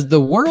 Has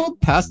the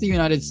world passed the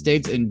United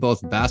States in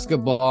both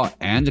basketball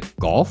and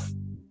golf?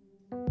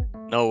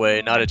 No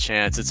way, not a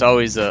chance. It's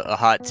always a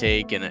hot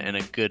take and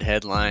a good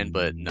headline,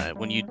 but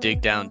when you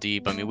dig down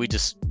deep, I mean, we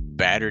just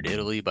battered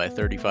Italy by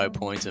 35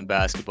 points in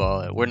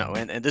basketball. We're not,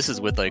 and this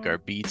is with like our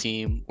B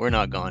team. We're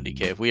not gone,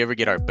 DK. If we ever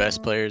get our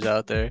best players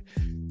out there,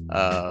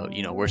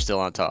 we're still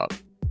on top.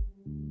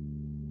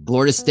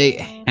 Florida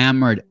State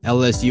hammered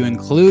LSU,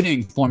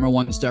 including former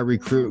 1-star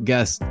recruit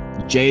guest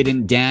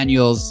Jaden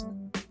Daniels.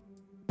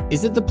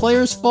 Is it the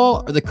player's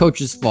fault or the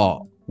coach's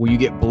fault when you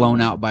get blown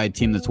out by a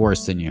team that's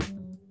worse than you?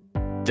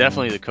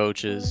 Definitely the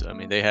coaches. I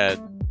mean, they had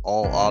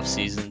all off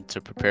season to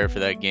prepare for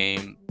that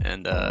game,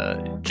 and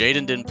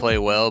Jaden didn't play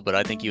well, but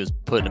I think he was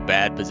put in a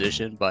bad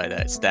position by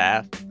that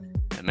staff,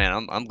 and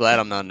man, I'm glad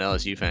I'm not an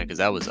LSU fan because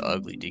that was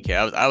ugly,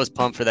 DK. I was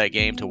pumped for that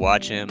game to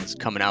watch him. It's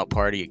coming out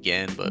party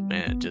again, but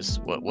man,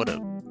 just what a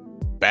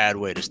bad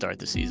way to start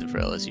the season for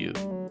LSU.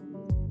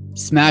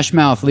 Smash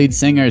Mouth lead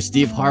singer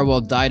Steve Harwell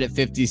died at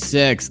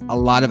 56. A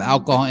lot of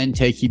alcohol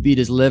intake. He beat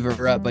his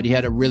liver up, but he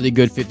had a really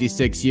good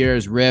 56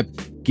 years. Rip.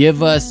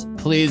 Give us,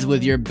 please,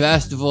 with your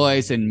best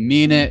voice and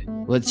mean it.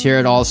 Let's hear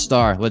it, All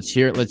Star. Let's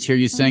hear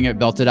you sing it.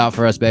 Belt it out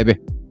for us, baby.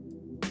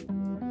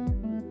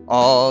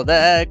 All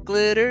that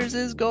glitters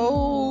is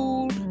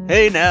gold.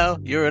 Hey now,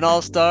 you're an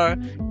all-star.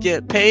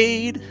 Get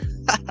paid.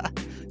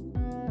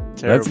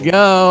 Let's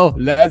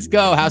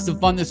go. Have some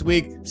fun this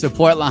week.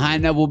 Support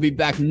Lahaina. We'll be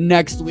back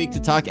next week to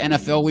talk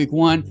NFL Week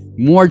 1.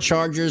 More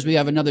Chargers. We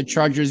have another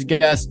Chargers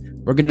guest.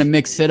 We're going to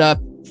mix it up.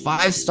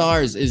 5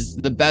 stars is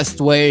the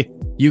best way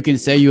you can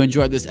say you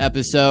enjoyed this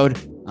episode.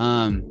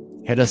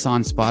 Hit us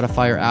on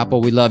Spotify or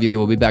Apple. We love you.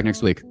 We'll be back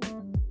next week.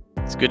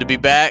 It's good to be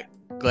back.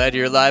 Glad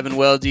you're alive and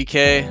well,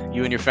 DK.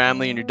 You and your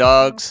family and your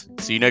dogs.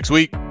 See you next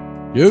week.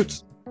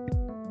 Utes.